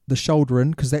the shoulder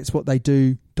in, because that's what they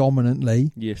do dominantly.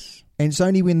 Yes. And it's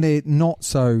only when they're not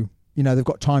so, they've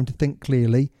got time to think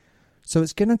clearly. So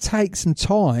it's going to take some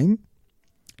time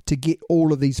to get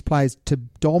all of these players to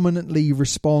dominantly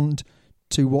respond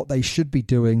to what they should be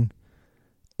doing.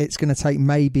 It's going to take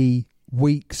maybe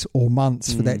weeks or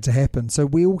months for that to happen. So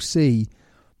we'll see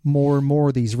more and more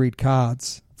of these red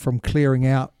cards, from clearing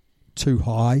out too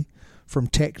high, from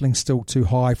tackling still too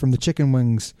high, from the chicken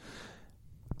wings,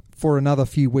 for another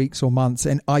few weeks or months.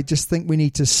 And I just think we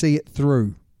need to see it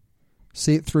through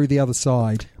the other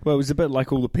side. Well, it was a bit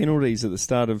like all the penalties at the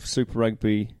start of Super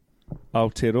Rugby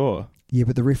Aotearoa. Yeah,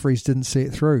 but the referees didn't see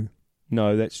it through.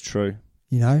 No, that's true.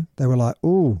 They were like,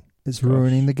 oh, it's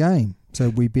ruining the game, so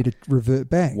we better revert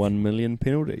back. 1 million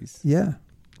penalties. Yeah.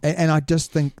 And I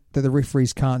just think that the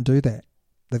referees can't do that.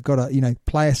 They've got to,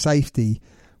 player safety,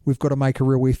 we've got to make a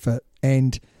real effort.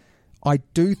 And I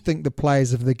do think the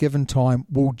players of the given time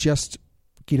will just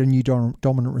get a new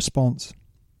dominant response.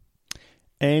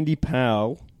 Andy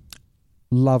Powell.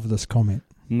 Love this comment.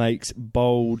 Makes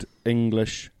bold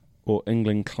English or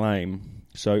England claim.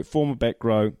 So former back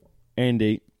row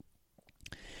Andy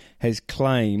has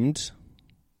claimed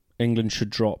England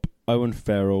should drop Owen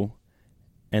Farrell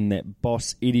and that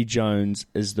boss Eddie Jones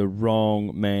is the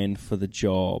wrong man for the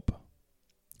job.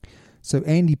 So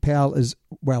Andy Powell is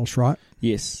Welsh, right?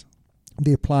 Yes.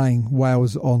 They're playing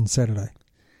Wales on Saturday.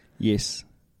 Yes.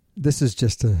 This is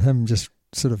just him just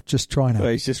trying to...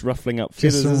 Well, he's just ruffling up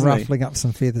feathers, Just ruffling up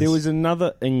some feathers. There was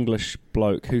another English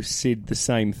bloke who said the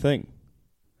same thing,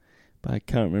 but I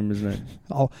can't remember his name.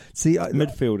 Oh, see...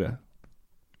 Midfielder.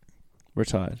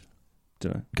 Retired.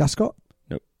 Don't know. Guscott?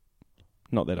 Nope.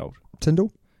 Not that old.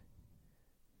 Tyndall?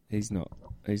 He's not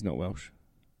Welsh.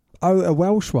 Oh, a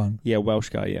Welsh one? Yeah, Welsh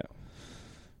guy, yeah.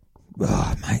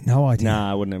 Oh, mate, no idea.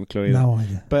 Nah, I wouldn't have a clue either. No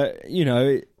idea. But,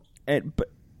 but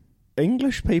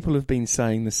English people have been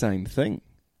saying the same thing.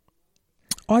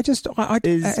 Is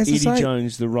Eddie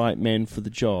Jones the right man for the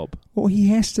job? Well, he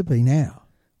has to be now.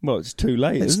 Well, it's too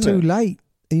late, isn't it?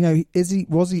 It's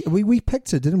too late. We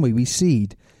picked it, didn't we? We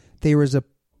said there is a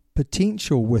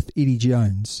potential with Eddie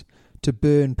Jones to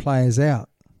burn players out.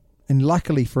 And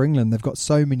luckily for England, they've got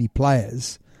so many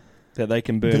players that they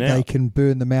can burn They can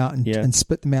burn them out and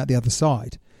spit them out the other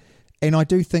side. And I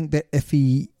do think that if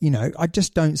he, I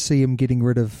just don't see him getting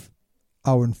rid of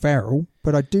Owen Farrell,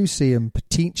 but I do see him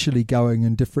potentially going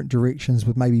in different directions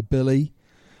with maybe Billy.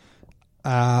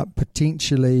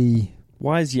 Potentially.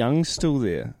 Why is Young still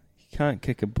there? He can't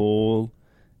kick a ball.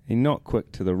 He's not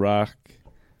quick to the ruck.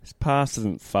 His pass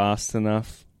isn't fast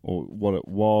enough, or what it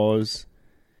was.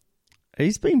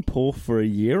 He's been poor for a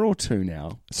year or two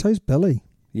now. So's Billy.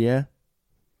 Yeah.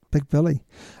 Big Billy.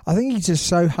 I think he's just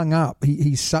so hung up.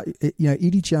 He's so,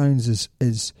 Eddie Jones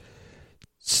is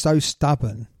so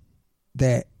stubborn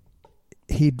that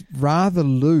he'd rather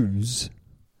lose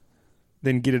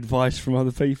than get advice from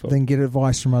other people.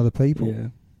 Yeah.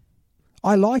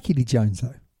 I like Eddie Jones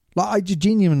though. Like I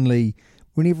genuinely,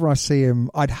 whenever I see him,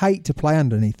 I'd hate to play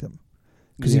underneath him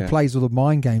because he plays all the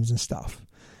mind games and stuff.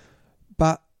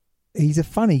 But he's a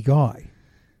funny guy.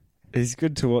 He's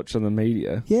good to watch on the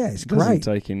media. Yeah, it's great.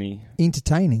 Doesn't take any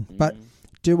entertaining. But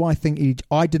do I think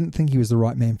I didn't think he was the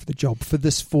right man for the job for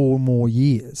this 4 more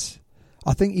years.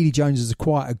 I think Eddie Jones is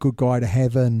quite a good guy to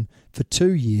have in for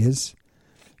 2 years.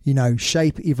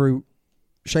 Shape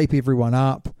everyone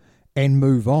up and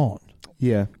move on.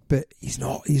 Yeah, but he's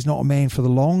not a man for the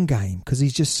long game because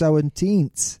he's just so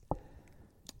intense.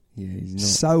 Yeah, he's not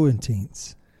so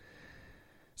intense.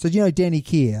 So Danny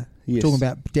Kerr. Yes. Talking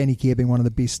about Danny Kerr being one of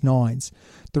the best nines.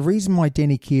 The reason why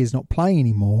Danny Kerr is not playing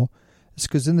anymore is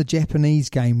because in the Japanese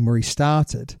game where he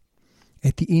started,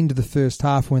 at the end of the first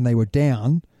half when they were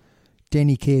down,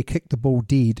 Danny Kerr kicked the ball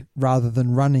dead rather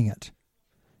than running it.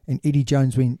 And Eddie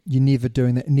Jones went, "You're never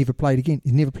doing that," and never played again.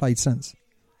 He's never played since.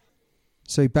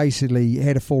 So he basically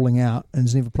had a falling out and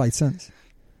has never played since.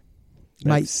 That's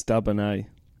mate, stubborn, eh?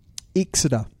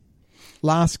 Exeter.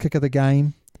 Last kick of the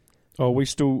game. Oh, are we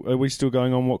still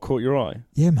going on what caught your eye?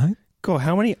 Yeah, mate. God,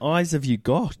 how many eyes have you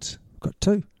got? Got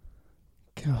 2.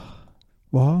 God.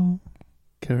 Wow.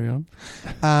 Carry on.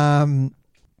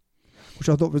 Which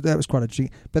I thought that was quite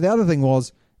interesting. But the other thing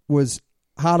was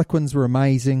Harlequins were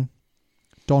amazing.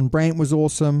 Don Brandt was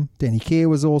awesome. Danny Kerr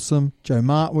was awesome. Joe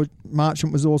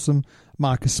Marchant was awesome.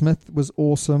 Marcus Smith was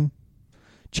awesome.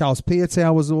 Charles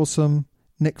Piatow was awesome.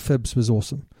 Nick Phibbs was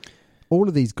awesome. All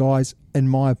of these guys, in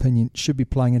my opinion, should be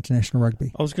playing international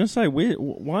rugby. I was going to say,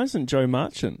 why isn't Joe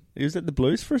Marchant? He was at the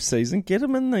Blues for a season. Get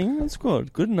him in the England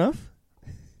squad. Good enough.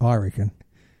 I reckon.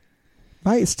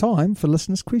 Mate, it's time for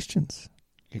listeners' questions.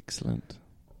 Excellent.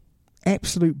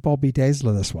 Absolute Bobby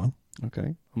Dazzler, this one.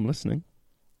 Okay, I'm listening.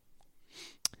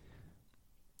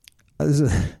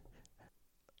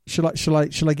 Shall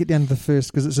I get down to the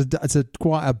first? Because it's a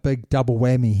quite a big double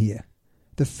whammy here.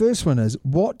 The first one is,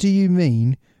 what do you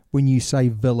mean when you say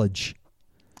village?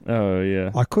 Oh,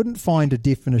 yeah. I couldn't find a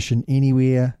definition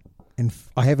anywhere, and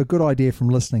I have a good idea from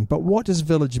listening. But what does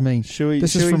village mean? Should we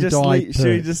just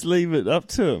leave it up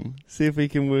to him? See if he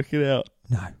can work it out?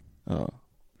 No. Oh,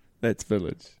 that's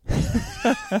village.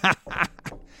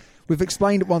 We've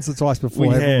explained it once or twice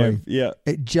before, haven't we? Yeah.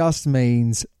 It just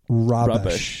means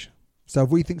rubbish. So if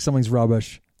we think something's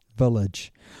rubbish,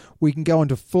 village. We can go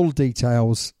into full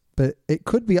details, but it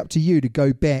could be up to you to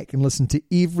go back and listen to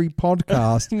every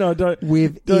podcast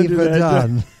we've ever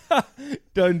done.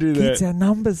 Don't do that. Gets our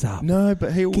numbers up. No,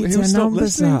 but he'll stop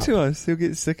listening to us. He'll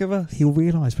get sick of us. He'll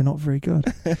realise we're not very good.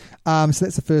 So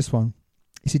that's the first one.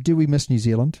 He said, do we miss New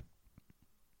Zealand?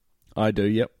 I do,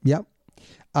 yep. Yep.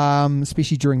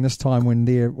 Especially during this time when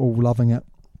they're all loving it.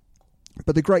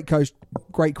 But the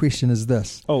great question is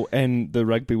this. Oh, and the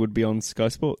rugby would be on Sky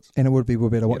Sports. And it would be, we'll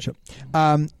better watch it.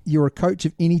 You're a coach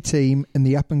of any team in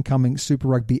the up-and-coming Super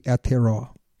Rugby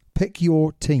Aotearoa. Pick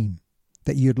your team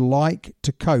that you'd like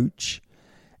to coach,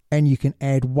 and you can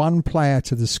add one player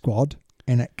to the squad,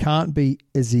 and it can't be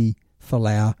Izzy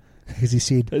Folau, because he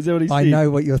said, Is that what he said? I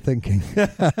know what you're thinking.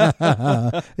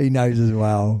 He knows as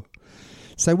well.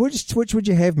 So which would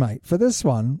you have, mate? For this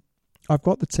one, I've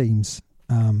got the teams.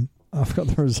 I've got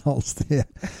the results there.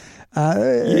 Yeah,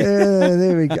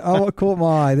 there we go. Oh, what caught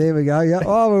my eye. There we go. Yeah.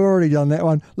 Oh, we've already done that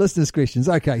one. Listeners' questions.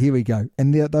 Okay, here we go.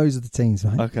 And those are the teams,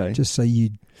 mate. Okay. Just so you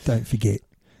don't forget.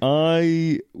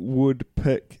 I would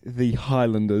pick the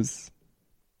Highlanders.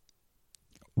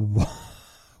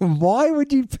 Why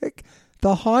would you pick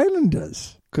the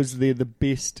Highlanders? Because they're the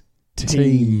best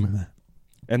team.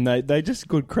 And they just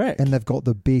good crack. And they've got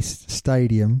the best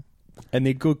stadium. And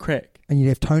they're good crack. And you'd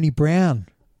have Tony Brown.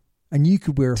 And you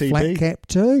could wear a flat cap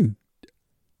too.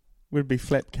 Would be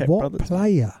flat cap what brothers. What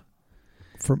player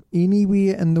from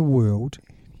anywhere in the world,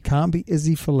 can't be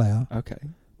Izzy Folau. Okay.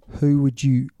 Who would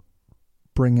you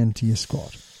bring into your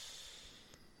squad?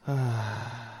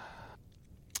 I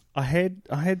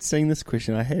had seen this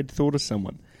question. I had thought of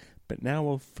someone. But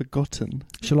now I've forgotten.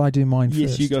 Shall I do mine first?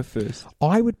 Yes, you go first.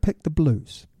 I would pick the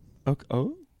Blues.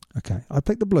 Oh? Okay, I'd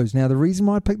pick the Blues. Now, the reason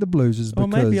why I picked the Blues is because...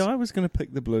 maybe I was going to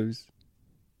pick the Blues.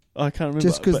 I can't remember.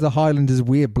 Just because the Highlanders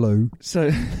wear blue. So,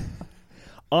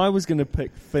 I was going to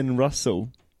pick Finn Russell.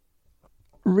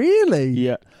 Really?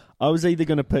 Yeah. I was either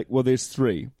going to pick, well, there's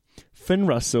three. Finn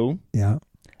Russell,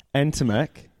 Ntamack,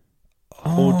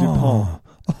 or Dupont.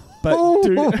 But what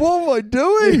am I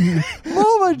doing?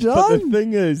 What have I done? But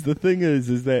the thing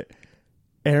is that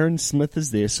Aaron Smith is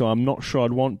there, so I'm not sure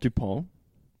I'd want Dupont.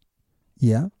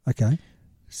 Yeah, okay.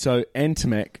 So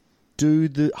Ntamack, do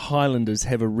the Highlanders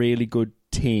have a really good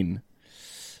 10?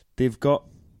 They've got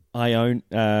Ione.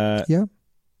 Yeah,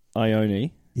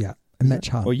 and Mitch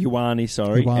Hunt. Or Ioane,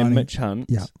 sorry, and Mitch Hunt.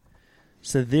 Yeah.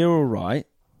 So they're all right,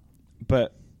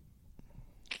 but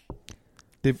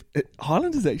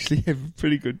Highlanders actually have a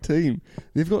pretty good team.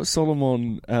 They've got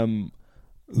Solomon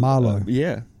Marlowe.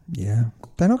 Yeah.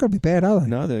 They're not going to be bad, are they?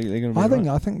 No, they're going to be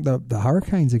I think the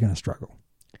Hurricanes are going to struggle.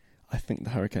 I think the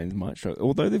Hurricanes might struggle.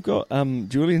 Although they've got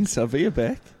Julian Savia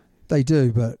back. They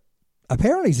do, but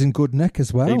apparently he's in good nick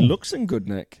as well. He looks in good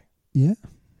nick. Yeah.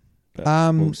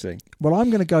 But we'll see. Well, I'm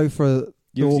going to go for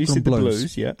the Auckland Blues. The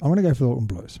Blues, yeah. I'm going to go for the Auckland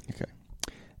Blues. Okay.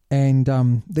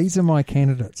 And these are my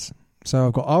candidates. So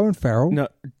I've got Owen Farrell. No,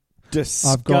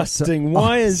 disgusting.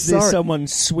 Why is there someone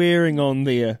swearing on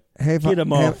there? Get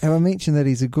him off. Have I mentioned that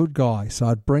he's a good guy? So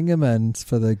I'd bring him in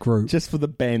for the group. Just for the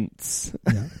bants.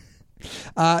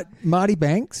 Yeah. Marty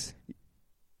Banks.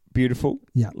 Beautiful.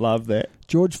 Yeah. Love that.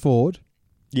 George Ford.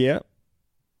 Yeah.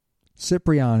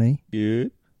 Cipriani. Yeah.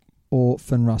 Or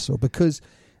Finn Russell. Because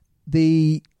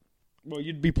well,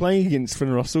 you'd be playing against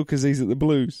Finn Russell because he's at the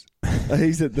Blues.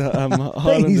 He's at the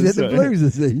Highlanders. He's at the Blues,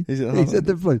 is he? He's at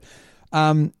the Blues.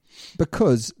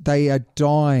 Because they are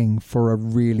dying for a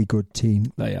really good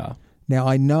team. They are. Now,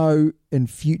 I know in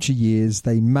future years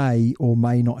they may or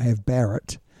may not have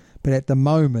Barrett, but at the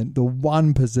moment, the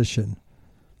one position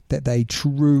that they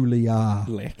truly are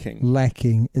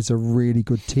lacking is a really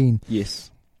good team.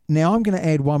 Yes. Now, I'm going to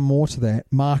add one more to that.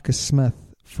 Marcus Smith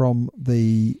from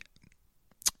the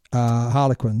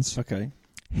Harlequins. Okay.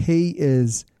 He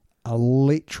is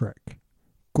electric.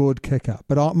 Good kicker.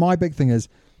 But my big thing is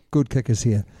good kickers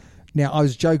here. Now, I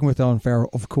was joking with Owen Farrell,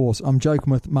 of course. I'm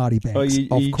joking with Marty Banks,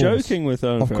 are you joking with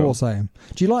Owen Farrell? Of course I am.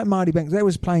 Do you like Marty Banks? That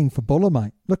was playing for Buller,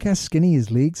 mate. Look how skinny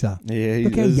his legs are. Yeah,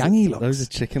 look how young he looks. Those are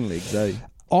chicken legs, eh?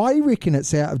 I reckon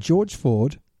it's out of George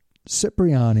Ford,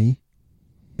 Cipriani,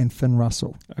 and Finn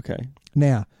Russell. Okay.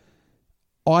 Now,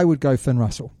 I would go Finn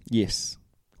Russell. Yes.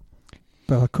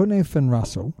 But I couldn't have Finn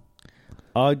Russell.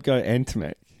 I'd go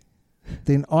Ntamack.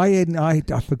 Then I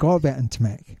forgot about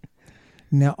Ntamack.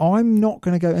 Now, I'm not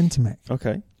going to go Ntamack.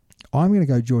 Okay. I'm going to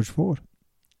go George Ford.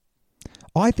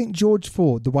 I think George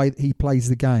Ford, the way that he plays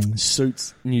the game...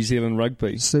 Suits New Zealand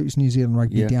rugby.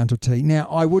 Down to a T. Now,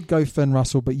 I would go Finn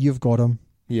Russell, but you've got him.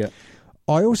 Yeah.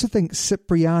 I also think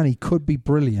Cipriani could be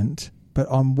brilliant, but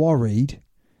I'm worried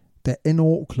that in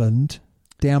Auckland,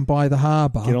 down by the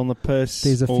harbour... Get on the piss.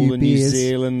 There's a all few the beers. New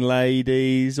Zealand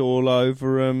ladies all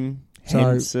over him.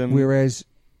 Handsome. Whereas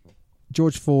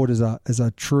George Ford is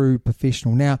a true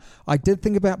professional. Now, I did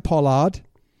think about Pollard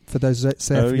for those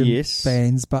South African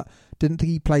fans, but didn't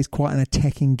think he plays quite an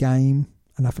attacking game.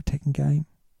 Enough attacking game.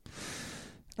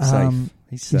 Safe.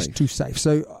 He's safe. He's too safe.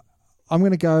 So I'm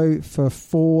going to go for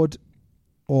Ford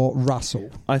or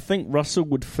Russell. I think Russell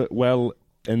would fit well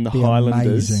in the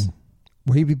Highlanders. Amazing.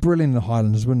 Well, he'd be brilliant in the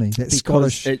Highlanders, wouldn't he? That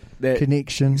Scottish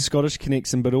connection. Scottish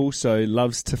connection, but also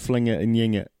loves to fling it and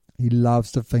ying it. He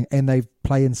loves to think, and they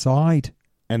play inside,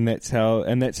 and that's how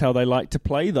they like to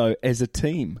play though as a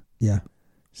team. Yeah.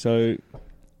 So,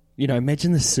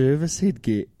 imagine the service he'd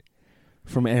get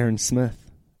from Aaron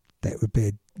Smith. That would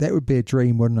be a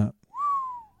dream, wouldn't it?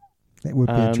 That would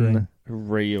be a dream.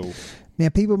 Real. Now,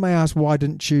 people may ask, why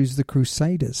didn't choose the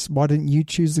Crusaders? Why didn't you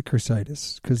choose the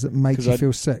Crusaders? Because it makes you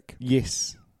feel sick.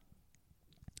 Yes.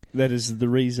 That is the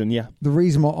reason. Yeah. The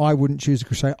reason why I wouldn't choose the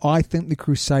Crusaders, I think the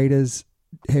Crusaders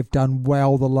have done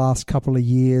well the last couple of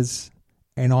years,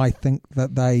 and I think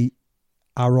that they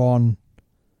are on...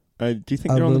 do you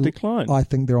think they're on the decline? I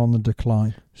think they're on the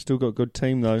decline. Still got a good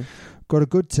team, though. Got a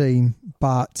good team,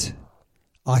 but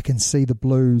I can see the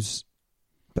Blues...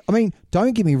 I mean,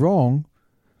 don't get me wrong,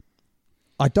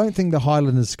 I don't think the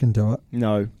Highlanders can do it.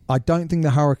 No. I don't think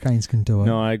the Hurricanes can do it.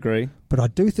 No, I agree. But I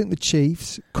do think the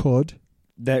Chiefs could.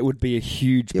 That would be a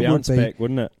huge bounce back,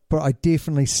 wouldn't it? But I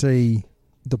definitely see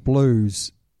the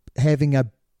Blues having a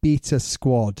better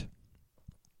squad.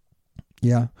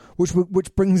 Yeah.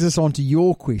 Which brings us on to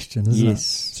your question, isn't it?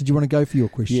 So do you want to go for your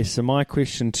question? Yes, so my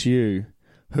question to you,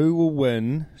 who will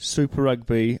win Super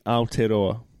Rugby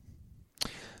Aotearoa?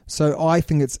 So I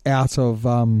think it's out of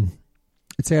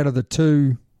the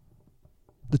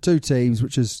two teams,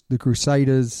 which is the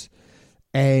Crusaders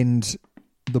and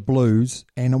the Blues,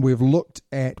 and I've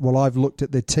looked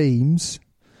at their teams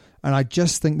And I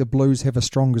just think the Blues have a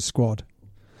stronger squad.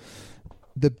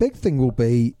 The big thing will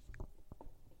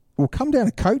come down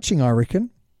to coaching, I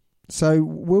reckon. So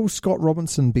will Scott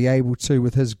Robinson be able to,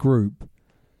 with his group,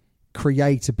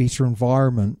 create a better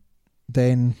environment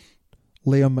than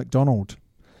Liam McDonald?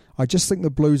 I just think the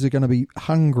Blues are going to be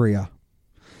hungrier.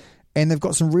 And they've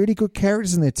got some really good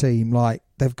characters in their team. Like,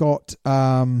 they've got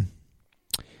the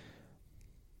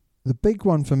big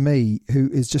one for me, who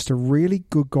is just a really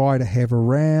good guy to have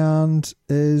around,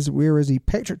 is, where is he?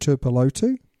 Patrick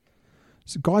Tuipulotu.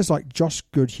 So guys like Josh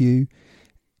Goodhue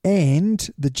and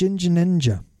the Ginger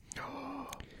Ninja.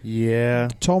 Yeah.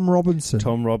 Tom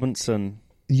Robinson.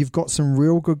 You've got some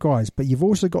real good guys, but you've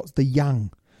also got the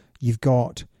young. You've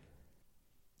got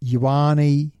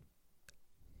Ioane,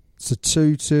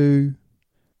 Satutu,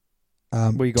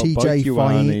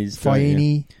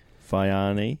 TJ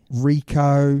Faiani,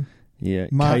 Rico,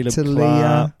 Mark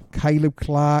Talia, Caleb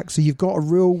Clark. So you've got a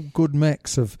real good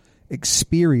mix of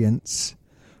experience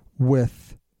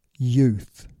with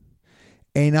youth.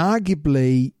 And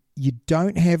arguably, you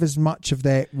don't have as much of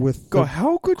that with the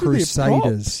how good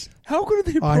Crusaders. How good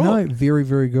are their props? I know, very,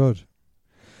 very good.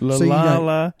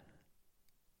 Wow.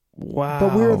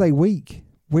 But where are they weak?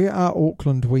 Where are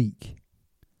Auckland weak?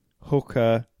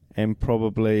 Hooker and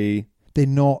probably... They're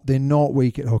not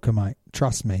weak at hooker, mate.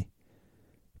 Trust me.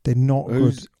 They're not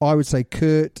good. I would say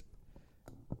Kurt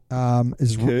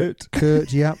is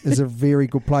a very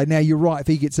good player. Now, you're right, if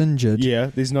he gets injured... Yeah,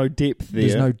 there's no depth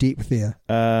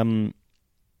there.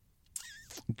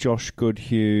 Josh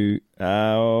Goodhue,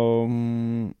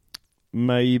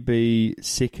 maybe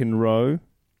second row.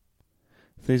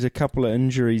 There's a couple of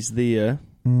injuries there.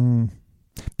 But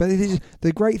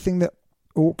the great thing that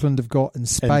Auckland have got in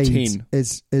spades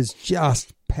is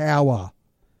just power.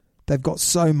 They've got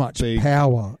so much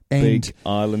power. And big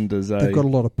Islanders, they've got a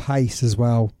lot of pace as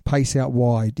well. Pace out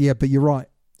wide. Yeah, but you're right.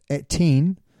 At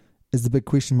 10 is the big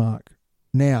question mark.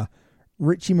 Now,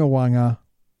 Richie Mwanga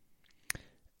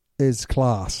is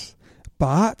class,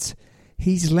 but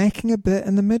he's lacking a bit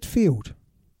in the midfield.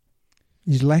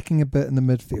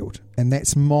 And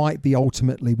that might be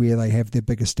ultimately where they have their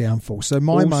biggest downfall. So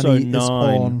my money is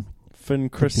on Finn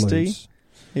Christie.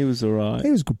 He was all right. He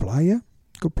was a good player.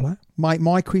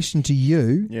 My question to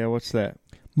you... Yeah, what's that?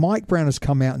 Mike Brown has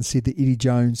come out and said that Eddie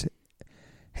Jones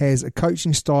has a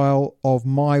coaching style of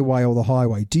my way or the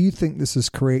highway. Do you think this is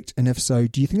correct? And if so,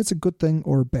 do you think it's a good thing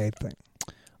or a bad thing?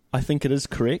 I think it is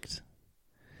correct,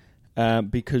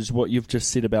 because what you've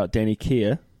just said about Danny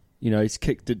Kerr, he's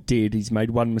kicked it dead, he's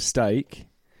made one mistake,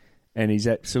 and he's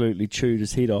absolutely chewed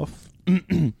his head off.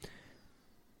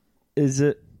 Is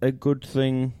it a good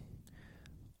thing?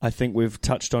 I think we've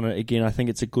touched on it again. I think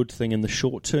it's a good thing in the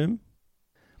short term,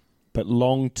 but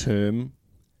long term,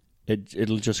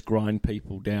 it'll just grind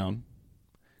people down,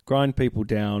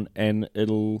 and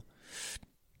it'll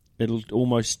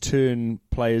almost turn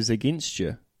players against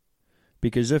you.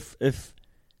 Because if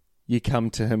you come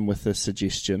to him with a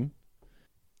suggestion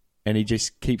and he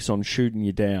just keeps on shooting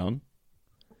you down,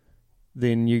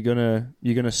 then you're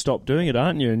gonna stop doing it,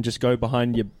 aren't you? And just go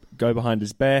behind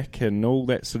his back and all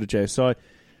that sort of jazz. So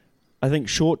I think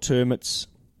short term, it's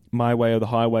my way or the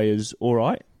highway is all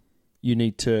right. You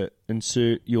need to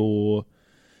insert your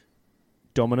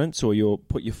dominance or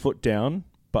put your foot down,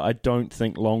 but I don't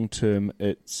think long term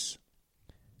it's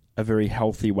a very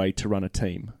healthy way to run a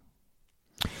team.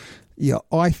 Yeah,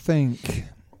 I think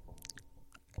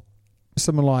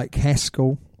someone like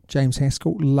James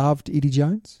Haskell, loved Eddie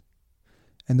Jones.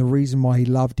 And the reason why he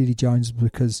loved Eddie Jones is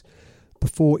because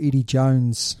before Eddie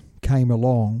Jones came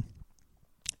along,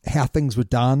 how things were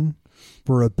done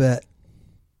were a bit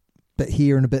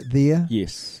here and a bit there.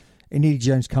 Yes. And Eddie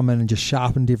Jones come in and just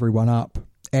sharpened everyone up.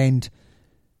 And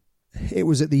it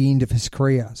was at the end of his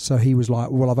career. So he was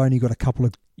like, well, I've only got a couple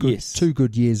of 2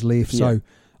 good years left. Yeah. So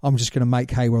I'm just going to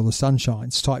make hay while the sun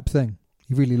shines type thing.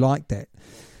 He really liked that.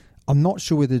 I'm not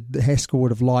sure whether Haskell would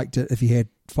have liked it if he had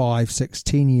 5, 6,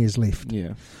 10 years left.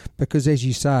 Yeah. Because as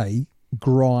you say,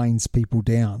 grinds people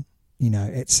down.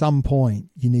 At some point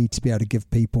you need to be able to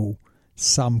give people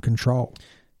some control.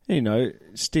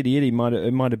 Steady Eddie might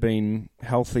have been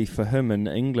healthy for him in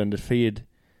England if he had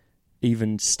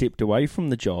even stepped away from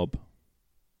the job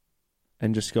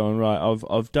and just gone, right,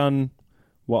 I've done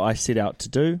what I set out to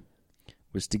do,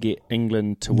 was to get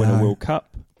England to win a World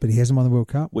Cup. But he hasn't won the World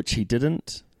Cup. Which he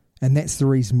didn't. And that's the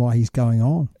reason why he's going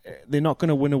on. They're not going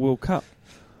to win a World Cup.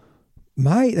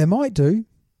 Mate, they might do.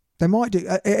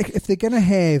 If they're going to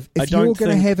have... If you're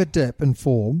going to have a dip in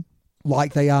form,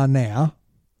 like they are now,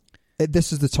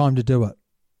 this is the time to do it.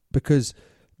 Because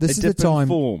this is the time...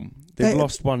 form. They've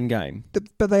lost one game.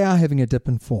 But they are having a dip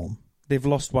in form. They've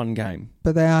lost one game.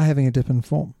 But they are having a dip in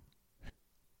form.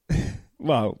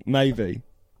 Well, maybe.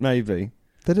 They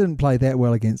didn't play that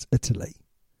well against Italy.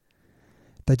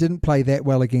 They didn't play that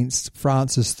well against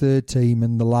France's third team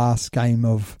in the last game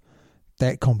of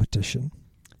that competition.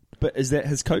 But is that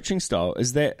his coaching style?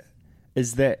 Is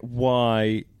that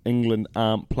why England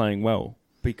aren't playing well?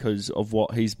 Because of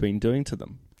what he's been doing to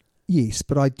them? Yes,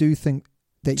 but I do think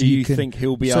that Do you think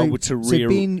he'll be able to... So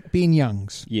Ben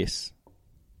Youngs. Yes.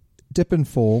 Dip in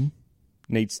form.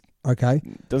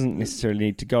 Doesn't necessarily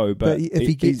need to go, but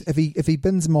if he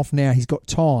bins them off now, he's got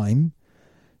time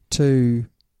to...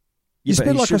 Yeah, it's a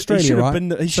bit like Australia,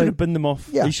 right? He should have binned them off.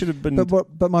 Yeah, he should have been.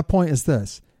 But my point is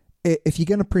this: if you're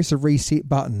going to press a reset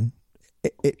button,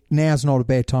 now's not a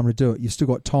bad time to do it. You've still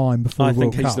got time before the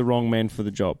World Cup. I think he's the wrong man for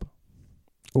the job.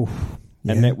 Oof,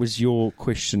 yeah. And that was your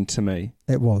question to me.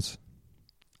 It was.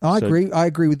 I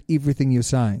agree with everything you're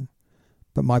saying.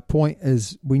 But my point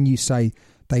is, when you say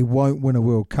they won't win a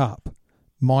World Cup,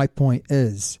 my point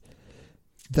is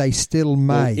they still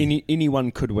may. Well,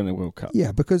 anyone could win a World Cup.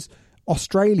 Yeah, because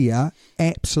Australia,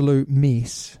 absolute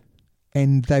mess,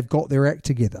 and they've got their act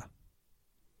together.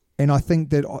 And I think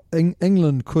that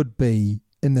England could be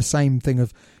in the same thing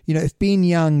of, if Ben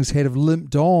Youngs had have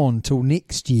limped on till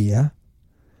next year,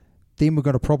 then we've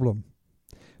got a problem.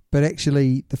 But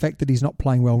actually, the fact that he's not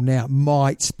playing well now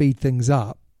might speed things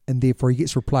up, and therefore he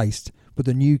gets replaced with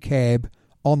a new cab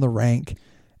on the rank,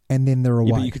 and then they're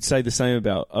away. Yeah, but you could say the same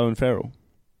about Owen Farrell.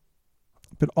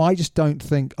 But I just don't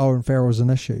think Owen Farrell is an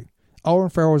issue. Owen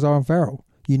Farrell is Owen Farrell.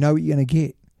 You know what you're going to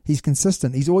get. He's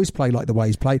consistent. He's always played like the way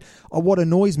he's played. What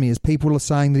annoys me is people are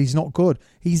saying that he's not good.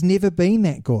 He's never been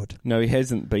that good. No, he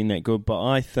hasn't been that good, but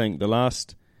I think the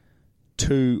last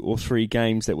 2 or 3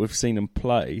 games that we've seen him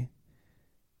play,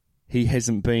 he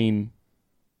hasn't been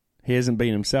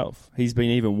himself. He's been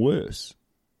even worse.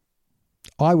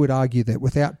 I would argue that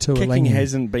without Tuilagi... Kicking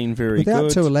hasn't been very good.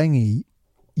 Without Tuilagi,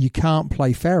 you can't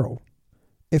play Farrell.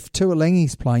 If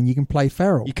Tuilagi's playing, you can play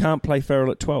Farrell. You can't play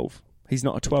Farrell at 12. He's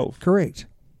not a 12. Correct.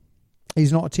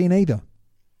 He's not a 10 either.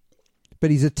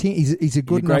 But he's a 10. He's a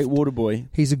good great water boy.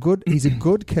 He's a good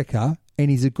kicker, and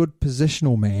he's a good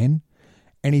positional man,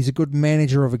 and he's a good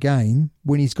manager of a game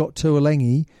when he's got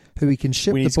Tuilagi, who he can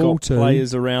ship the ball to.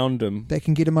 Players around him that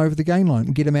can get him over the game line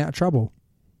and get him out of trouble.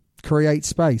 Create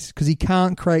space, because he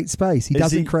can't create space. He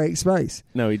doesn't create space.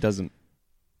 No, he doesn't.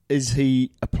 Is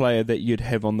he a player that you'd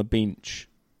have on the bench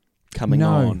coming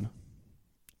on?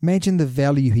 Imagine the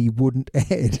value he wouldn't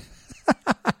add.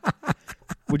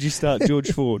 Would you start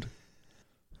George Ford?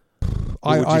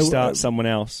 Or would you start someone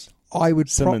else? I would.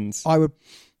 Simmons. I would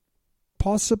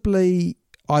possibly.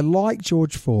 I like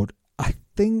George Ford. I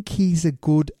think he's a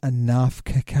good enough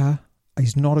kicker.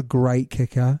 He's not a great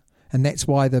kicker, and that's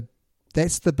why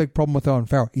that's the big problem with Owen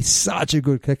Farrell. He's such a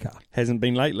good kicker. Hasn't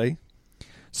been lately.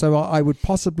 So I would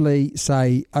possibly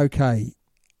say, okay,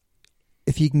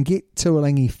 if you can get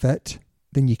Tuilagi fit,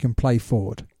 then you can play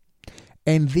Ford.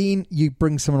 And then you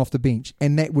bring someone off the bench,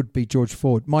 and that would be George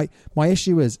Ford. My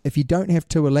issue is, if you don't have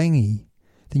Tuilagi,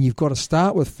 then you've got to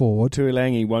start with Ford.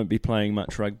 Tuilagi won't be playing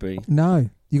much rugby. No,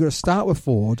 you've got to start with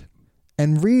Ford.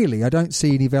 And really, I don't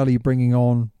see any value bringing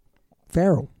on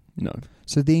Farrell. No.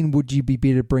 So then would you be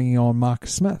better bringing on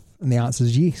Marcus Smith? And the answer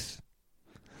is yes.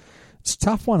 It's a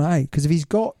tough one, eh? Because if he's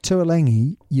got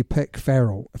Tuilagi, you pick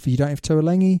Farrell. If you don't have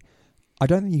Tuilagi, I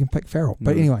don't think you can pick Farrell.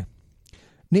 No. But anyway,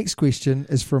 next question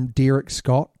is from Derek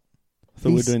Scott. I thought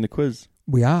we were doing the quiz.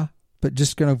 We are, but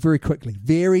just going to very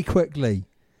quickly.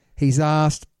 He's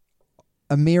asked,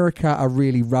 America are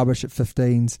really rubbish at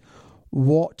 15s.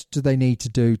 What do they need to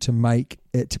do to make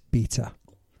it better?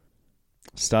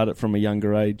 Start it from a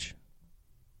younger age.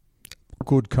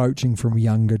 Good coaching from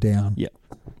younger down. Yeah.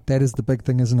 That is the big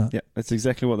thing, isn't it? Yeah, that's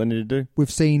exactly what they need to do.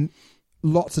 We've seen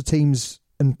lots of teams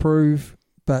improve,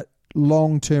 but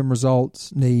long-term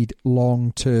results need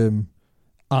long-term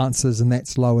answers, and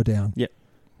that's lower down. Yeah.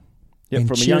 Yeah,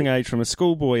 from a young age, from a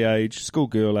schoolboy age,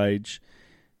 schoolgirl age,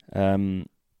 they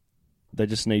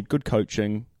just need good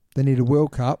coaching. They need a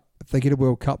World Cup. If they get a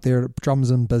World Cup, they're drums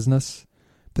in business.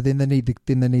 But then they need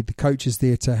the coaches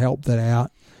there to help that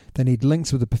out. They need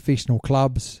links with the professional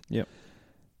clubs. Yep.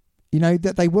 You know,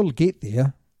 that they will get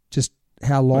there. Just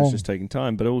how long? Well, it's just taking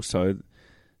time. But also,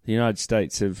 the United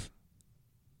States have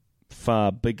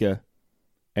far bigger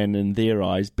and, in their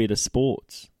eyes, better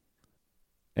sports.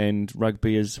 And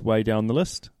rugby is way down the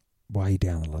list. Way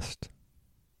down the list.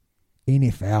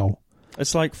 NFL.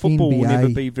 It's like football NBA. will never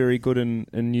be very good in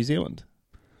New Zealand.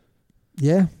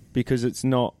 Yeah. Because it's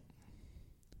not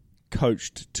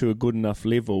coached to a good enough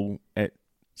level at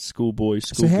schoolboy,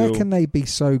 schoolgirl. So how can they be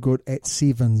so good at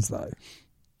sevens, though?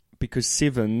 Because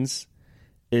sevens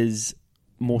is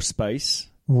more space,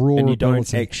 raw and you ability.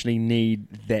 don't actually need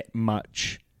that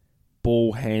much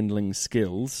ball handling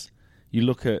skills. You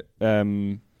look at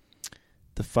the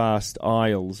fast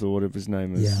Isles, or whatever his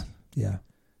name is. Yeah.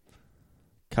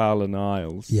 Carlin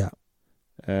Isles. Yeah.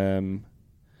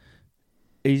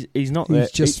 He's not he's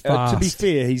that. Just fast. To be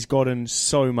fair, he's gotten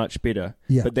so much better.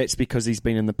 Yeah. But that's because he's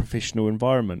been in the professional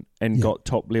environment and got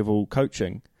top level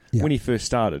coaching. Yeah. When he first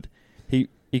started, he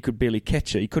could barely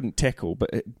catch it. He couldn't tackle,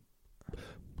 but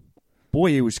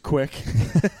boy, he was quick.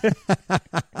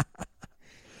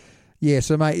 Yeah,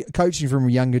 so mate, coaching from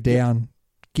younger down,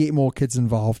 get more kids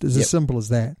involved. It's as simple as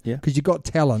that. Yeah. Because you've got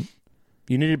talent.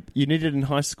 You need it in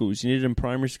high schools. You need it in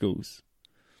primary schools.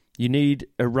 You need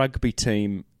a rugby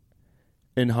team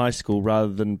in high school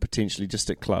rather than potentially just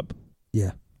at club.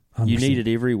 Yeah, 100%. You need it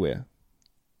everywhere.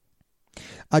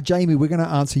 Jamie, we're going to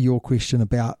answer your question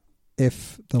about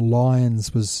if the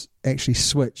Lions was actually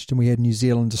switched and we had New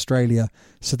Zealand, Australia,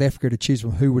 South Africa to choose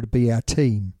from, who would be our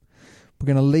team. We're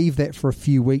going to leave that for a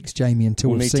few weeks, Jamie, until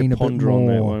we've seen a bit more. On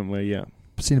that, won't we? Yeah.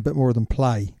 Seen a bit more of them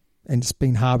play, and it's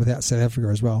been hard without South Africa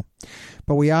as well.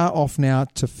 But we are off now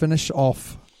to finish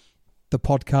off the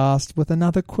podcast with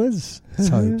another quiz,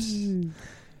 Tobes.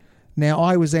 Now,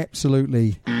 I was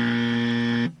absolutely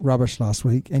rubbish last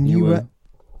week, and you were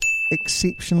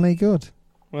exceptionally good.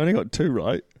 I only got 2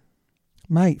 right.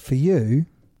 Mate, for you,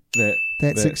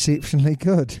 that's exceptionally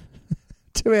good.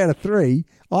 2 out of 3.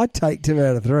 I'd take 2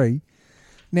 out of 3.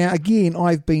 Now, again,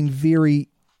 I've been very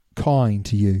kind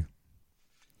to you.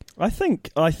 I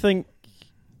think.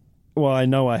 Well, I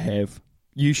know I have.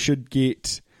 You should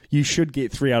get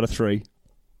 3 out of 3.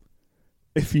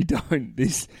 If you don't,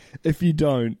 there's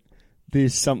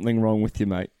something wrong with you,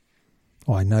 mate.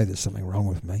 Oh, I know there's something wrong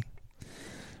with me.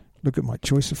 Look at my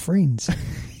choice of friends.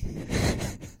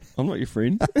 I'm not your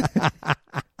friend.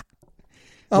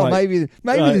 Oh, right. maybe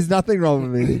there's nothing wrong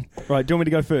with me. Right, do you want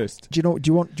me to go first? Do you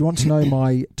want to know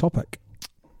my topic?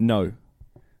 No.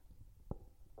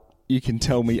 You can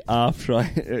tell me after I...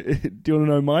 Do you want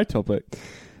to know my topic?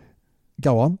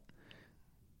 Go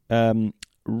on.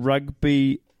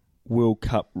 Rugby World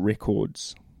Cup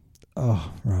records.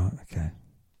 Oh, right, okay.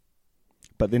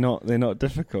 But they're not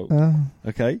difficult.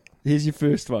 Okay, here's your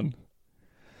first one.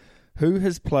 Who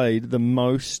has played the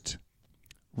most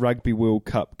Rugby World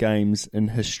Cup games in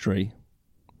history?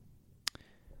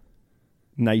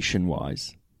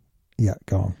 Nation-wise. Yeah,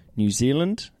 go on. New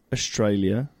Zealand,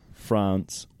 Australia,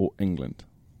 France, or England?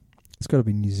 It's got to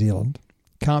be New Zealand.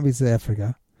 Can't be South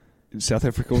Africa. South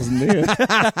Africa wasn't there.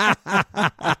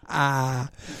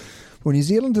 Well, New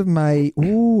Zealand have made...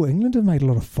 Ooh, England have made a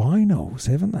lot of finals,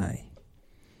 haven't they?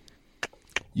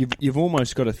 You've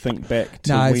almost got to think back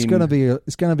to it's going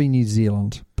to be New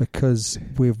Zealand because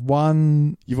we've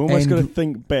won. You've almost got to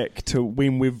think back to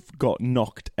when we've got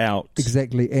knocked out.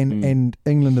 Exactly, and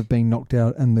England have been knocked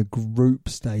out in the group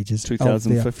stages.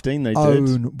 2015, they own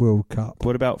did. World Cup.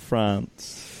 What about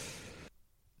France?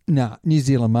 Nah, New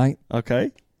Zealand, mate.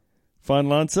 Okay,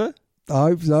 final answer. I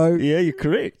hope so. Yeah, you're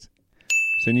correct.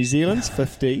 So New Zealand's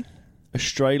 50,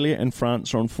 Australia and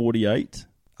France are on 48.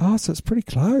 Oh, so it's pretty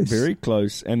close. Very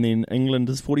close. And then England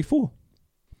is 44.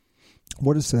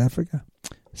 What is South Africa?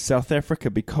 South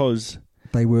Africa, because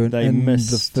they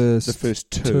missed the first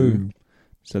two.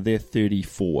 So they're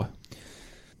 34.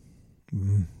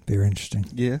 Very interesting.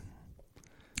 Yeah.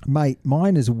 Mate,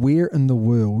 mine is where in the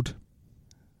world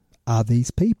are these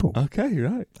people? Okay,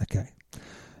 right. Okay.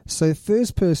 So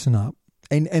first person up,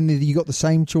 and you got the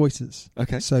same choices.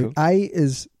 Okay. So cool. A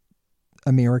is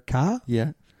America.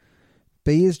 Yeah.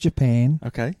 B is Japan.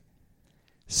 Okay.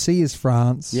 C is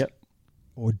France. Yep.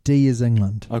 Or D is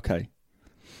England. Okay.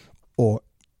 Or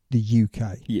the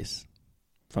UK. Yes.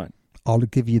 Fine. I'll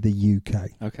give you the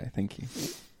UK. Okay, thank you.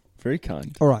 Very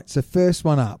kind. All right, so first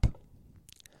one up.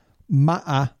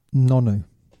 Ma'a Nonu.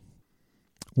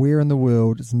 Where in the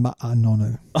world is Ma'a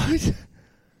Nonu?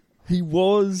 He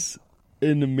was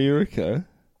in America,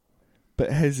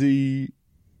 but has he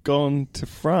gone to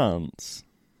France?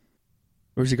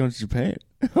 Or has he gone to Japan?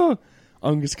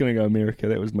 I'm just going to go America.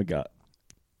 That was my gut.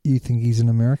 You think he's in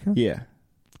America? Yeah.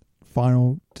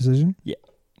 Final decision? Yeah.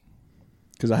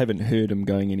 Because I haven't heard him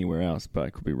going anywhere else, but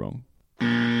I could be wrong. I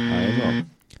am wrong.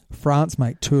 France,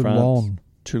 mate. Toulon.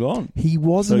 Toulon. He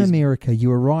was in America. You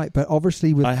were right, but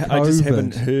obviously with COVID... I just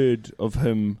haven't heard of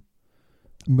him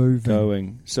moving.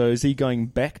 Going. So is he going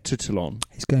back to Toulon?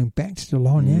 He's going back to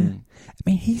Toulon, yeah. I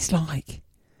mean, he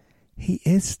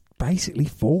is basically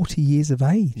 40 years of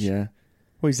age. Yeah.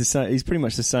 Well, he's pretty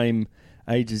much the same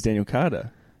age as Daniel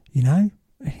Carter. You know?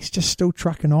 He's just still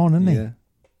trucking on, isn't he? Yeah.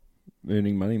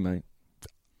 Earning money, mate.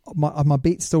 My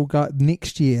bet still got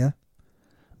next year.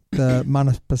 the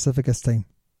Mana Pacificus team?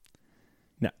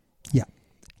 No. Yeah,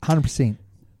 100%.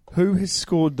 Who has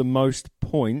scored the most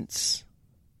points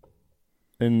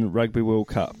in Rugby World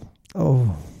Cup?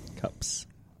 Oh. Cups.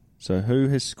 So who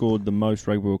has scored the most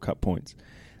Rugby World Cup points?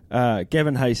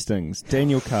 Gavin Hastings,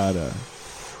 Daniel Carter,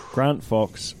 Grant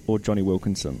Fox, or Johnny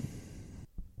Wilkinson?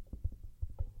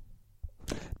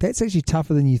 That's actually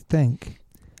tougher than you think.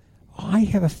 I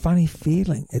have a funny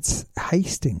feeling it's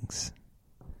Hastings.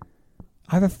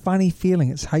 I have a funny feeling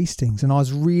it's Hastings, and I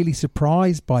was really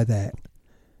surprised by that.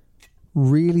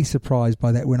 Really surprised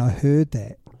by that when I heard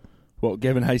that. What,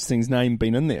 Gavin Hastings' name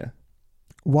been in there?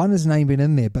 One, his name been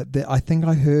in there, but I think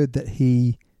I heard that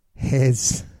he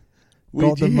has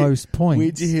got the most points.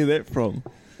 Where'd you hear that from?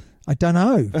 I don't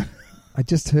know. I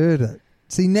just heard it.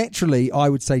 See, naturally, I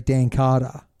would say Dan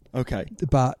Carter. Okay.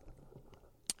 But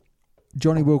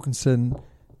Johnny Wilkinson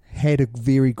had a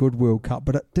very good World Cup,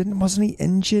 but wasn't he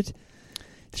injured?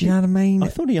 Do you know what I mean? I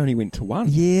thought he only went to one.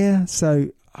 Yeah, so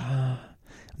I'm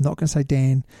not going to say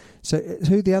Dan. So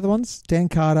who are the other ones? Dan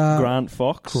Carter. Grant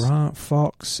Fox. Grant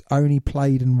Fox only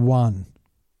played in one.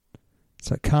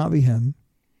 So it can't be him.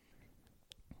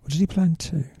 What did he play in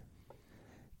two?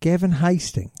 Gavin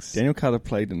Hastings. Daniel Carter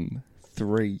played in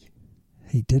 3.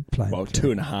 He did play. Well,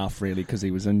 2.5 really, because he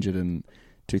was injured in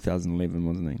 2011,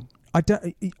 wasn't he?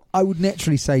 I would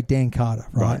naturally say Dan Carter,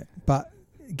 right? But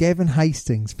Gavin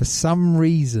Hastings, for some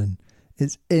reason,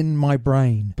 is in my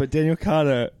brain. But Daniel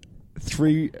Carter,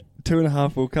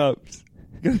 2.5 World Cups.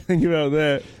 You got to think about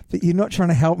that. But you're not trying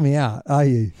to help me out, are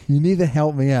you? You neither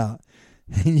help me out.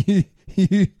 And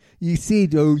you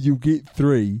said, oh, you'll get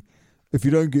 3. If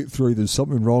you don't get 3, there's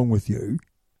something wrong with you.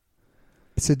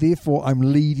 So therefore, I'm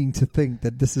leading to think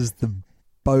that this is the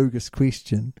bogus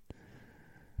question.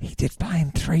 He did play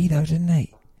in 3 though, didn't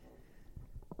he?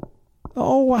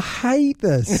 Oh, I hate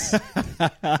this.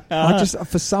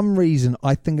 For some reason,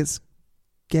 I think it's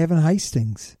Gavin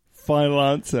Hastings. Final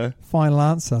answer. Final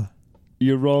answer.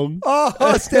 You're wrong. Oh,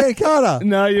 it's Dan Carter.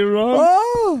 No, you're wrong.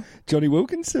 Oh. Johnny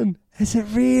Wilkinson. Is it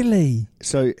really?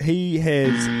 So he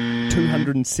has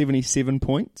 277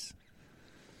 points.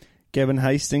 Gavin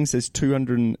Hastings has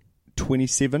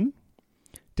 227.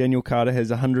 Daniel Carter has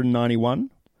 191.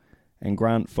 And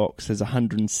Grant Fox has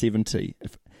 170.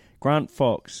 If Grant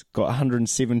Fox got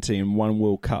 170 in one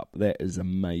World Cup, that is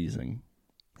amazing.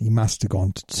 He must have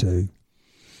gone to 2.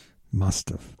 Must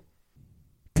have.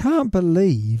 Can't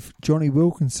believe Johnny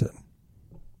Wilkinson.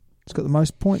 He's got the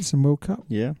most points in World Cup.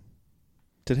 Yeah.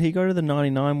 Did he go to the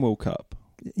 99 World Cup?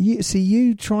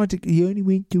 You tried to... You only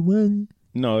went to 1.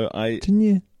 No, Didn't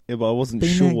you? Yeah, but I wasn't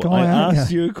sure. I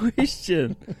asked you a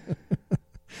question.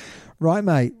 Right,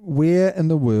 mate. Where in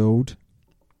the world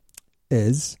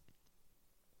is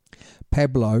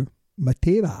Pablo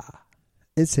Matera?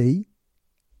 Is he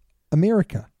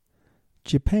America,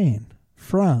 Japan,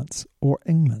 France, or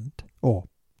England, or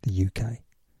the UK?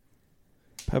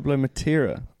 Pablo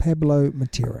Matera. Pablo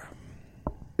Matera.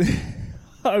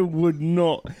 I would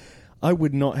not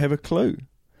have a clue.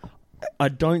 I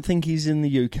don't think he's in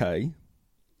the UK.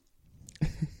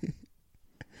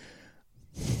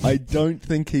 I don't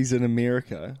think he's in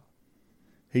America.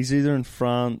 He's either in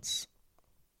France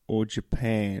or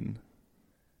Japan.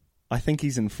 I think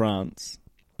he's in France.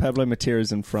 Pablo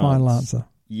Matera's in France. Final answer.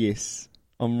 Yes.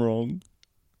 I'm wrong.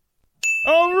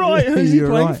 Oh, right. Who's he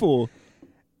playing for?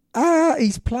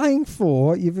 He's playing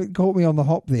for... You've caught me on the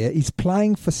hop there. He's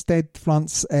playing for Stade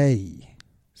Francais.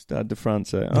 Stade de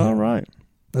France. Oh, right.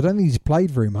 I don't think he's played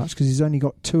very much because he's only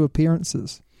got 2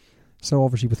 appearances. So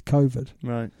obviously with COVID.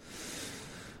 Right.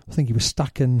 I think he was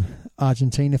stuck in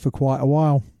Argentina for quite a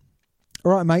while.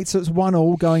 All right, mate. So it's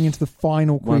 1-1 going into the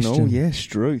final question. 1-1, yeah,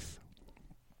 Struth.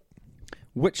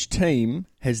 Which team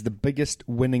has the biggest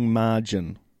winning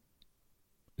margin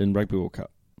in Rugby World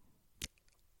Cup?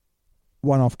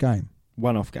 One-off game.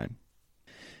 One-off game.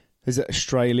 Is it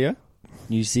Australia,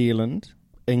 New Zealand,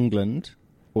 England,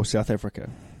 or South Africa?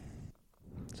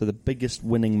 So the biggest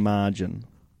winning margin.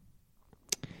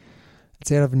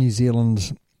 It's out of New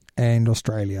Zealand and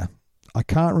Australia. I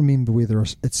can't remember whether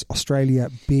it's Australia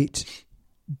beat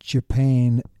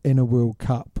Japan in a World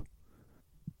Cup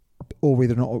or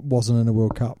whether or not it wasn't in a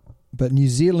World Cup. But New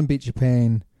Zealand beat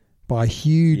Japan by a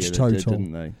huge total. Did,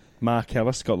 didn't they? Mark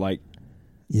Ellis got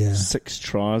 6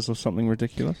 tries or something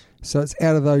ridiculous. So it's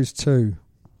out of those 2.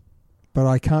 But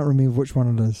I can't remember which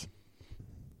one it is.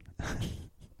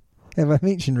 Have I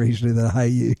mentioned recently that I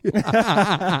hate you?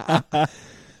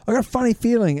 I got a funny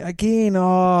feeling. Again,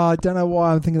 I don't know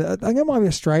why I'm thinking that. I think it might be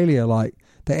Australia.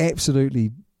 They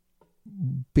absolutely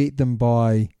beat them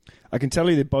by... I can tell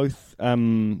you they're both...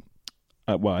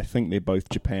 I think they're both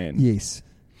Japan. Yes.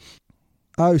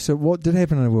 Oh, so what did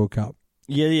happen in the World Cup?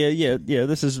 Yeah.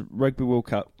 This is Rugby World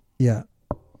Cup. Yeah.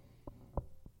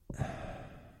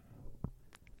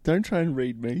 Don't try and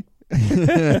read me.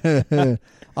 I'm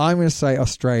going to say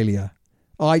Australia.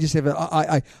 I just have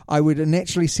I would have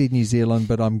naturally said New Zealand,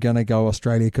 but I'm going to go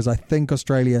Australia because I think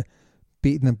Australia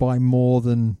beat them by more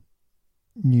than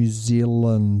New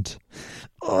Zealand.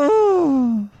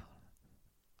 Oh,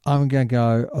 I'm going to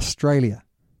go Australia.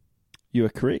 You are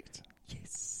correct.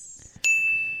 Yes.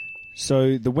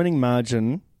 So the winning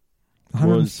margin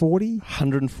 140?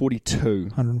 142.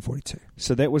 142.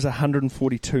 So that was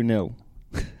 142-0.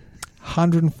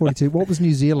 142. What was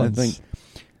New Zealand's? I think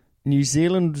New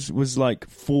Zealand was like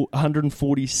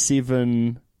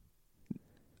 147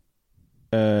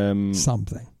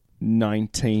 something.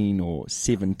 19 or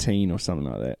 17 or something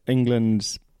like that.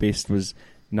 England's best was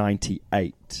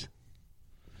 98.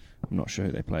 I'm not sure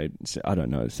who they played. I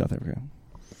don't know. South Africa.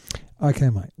 Okay,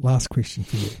 mate. Last question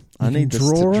for you. I need this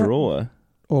to draw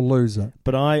or lose it.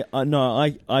 But I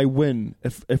win.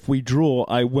 If we draw,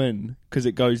 I win because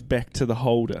it goes back to the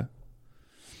holder.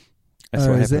 That's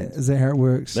what happens. Is that how it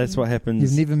works? That's what happens.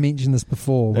 You've never mentioned this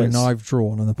before when I've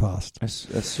drawn in the past.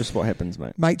 That's just what happens,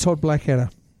 mate. Mate, Todd Blackadder.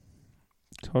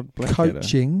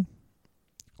 Coaching.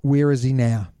 Where is he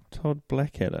now? Todd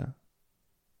Blackadder.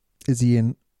 Is he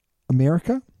in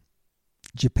America,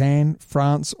 Japan,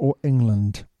 France, or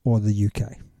England, or the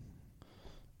UK?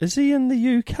 Is he in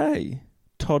the UK?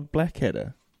 Todd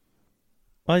Blackadder.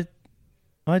 I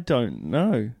don't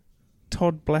know.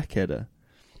 Todd Blackadder.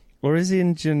 Or is he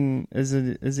in Japan?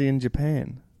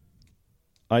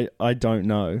 I don't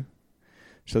know.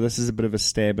 So this is a bit of a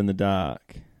stab in the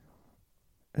dark.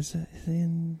 Is he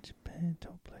in Japan?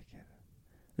 Todd Blackadder.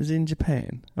 Is he in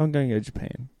Japan? I'm going to go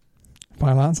Japan.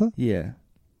 Final answer? Yeah.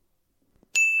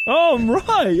 Oh, I'm right.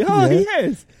 Oh, yeah.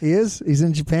 Yes. He is. He's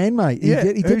in Japan, mate. Yeah.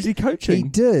 Who's he coaching? He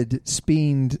did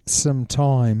spend some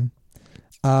time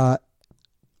in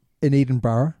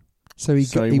Edinburgh. So he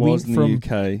was went in from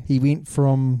the UK. He went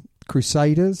from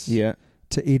Crusaders to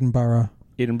Edinburgh.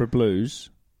 Edinburgh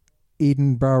Blues.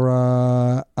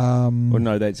 Edinburgh.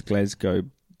 No, that's Glasgow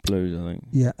Blues, I think.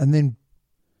 Yeah, and then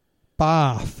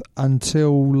Bath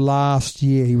until last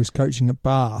year. He was coaching at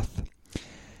Bath.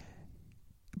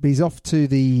 But he's off to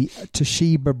the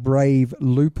Toshiba Brave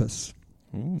Lupus.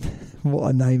 What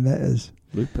a name that is.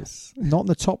 Lupus. Not in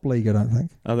the top league, I don't think.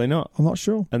 Are they not? I'm not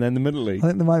sure. And then the middle league? I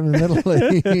think they might be in the middle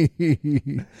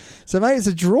league. So, mate, it's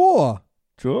a draw.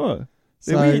 Draw?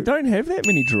 So, we don't have that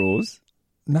many draws.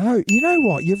 No. You know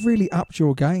what? You've really upped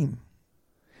your game.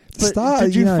 But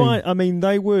did you find... I mean,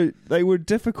 they were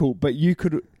difficult, but you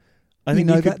could... I think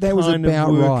you could that was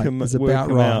about right. It was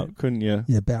about right. Out, couldn't you?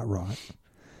 Yeah, about right.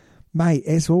 Mate,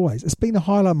 as always, it's been the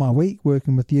highlight of my week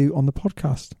working with you on the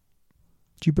podcast.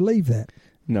 Do you believe that?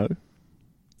 No.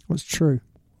 Well, it's true.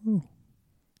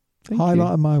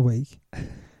 Highlight of my week.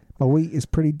 My week is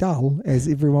pretty dull, as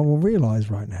everyone will realise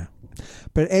right now.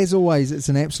 But as always, it's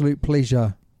an absolute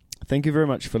pleasure. Thank you very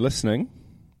much for listening.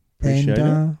 Appreciate it.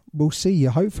 it. We'll see you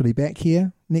hopefully back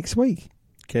here next week.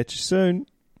 Catch you soon.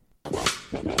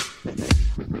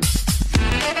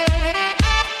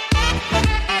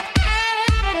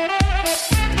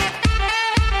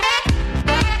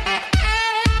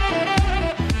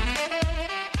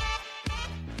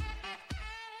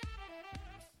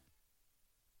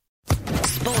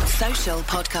 Social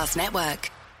Podcast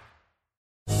Network.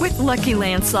 With Lucky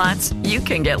Land Slots, you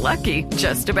can get lucky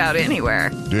just about anywhere.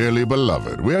 Dearly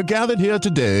beloved, we are gathered here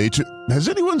today to... Has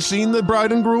anyone seen the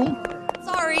bride and groom?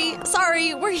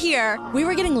 Sorry, we're here. We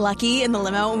were getting lucky in the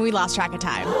limo and we lost track of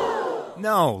time.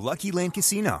 No, Lucky Land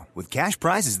Casino, with cash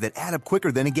prizes that add up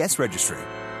quicker than a guest registry.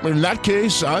 In that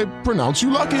case, I pronounce you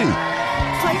lucky.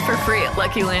 Play for free at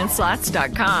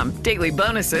LuckyLandSlots.com. Daily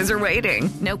bonuses are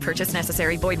waiting. No purchase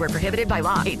necessary. Void where prohibited by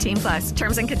law. 18+.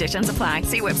 Terms and conditions apply.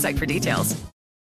 See website for details.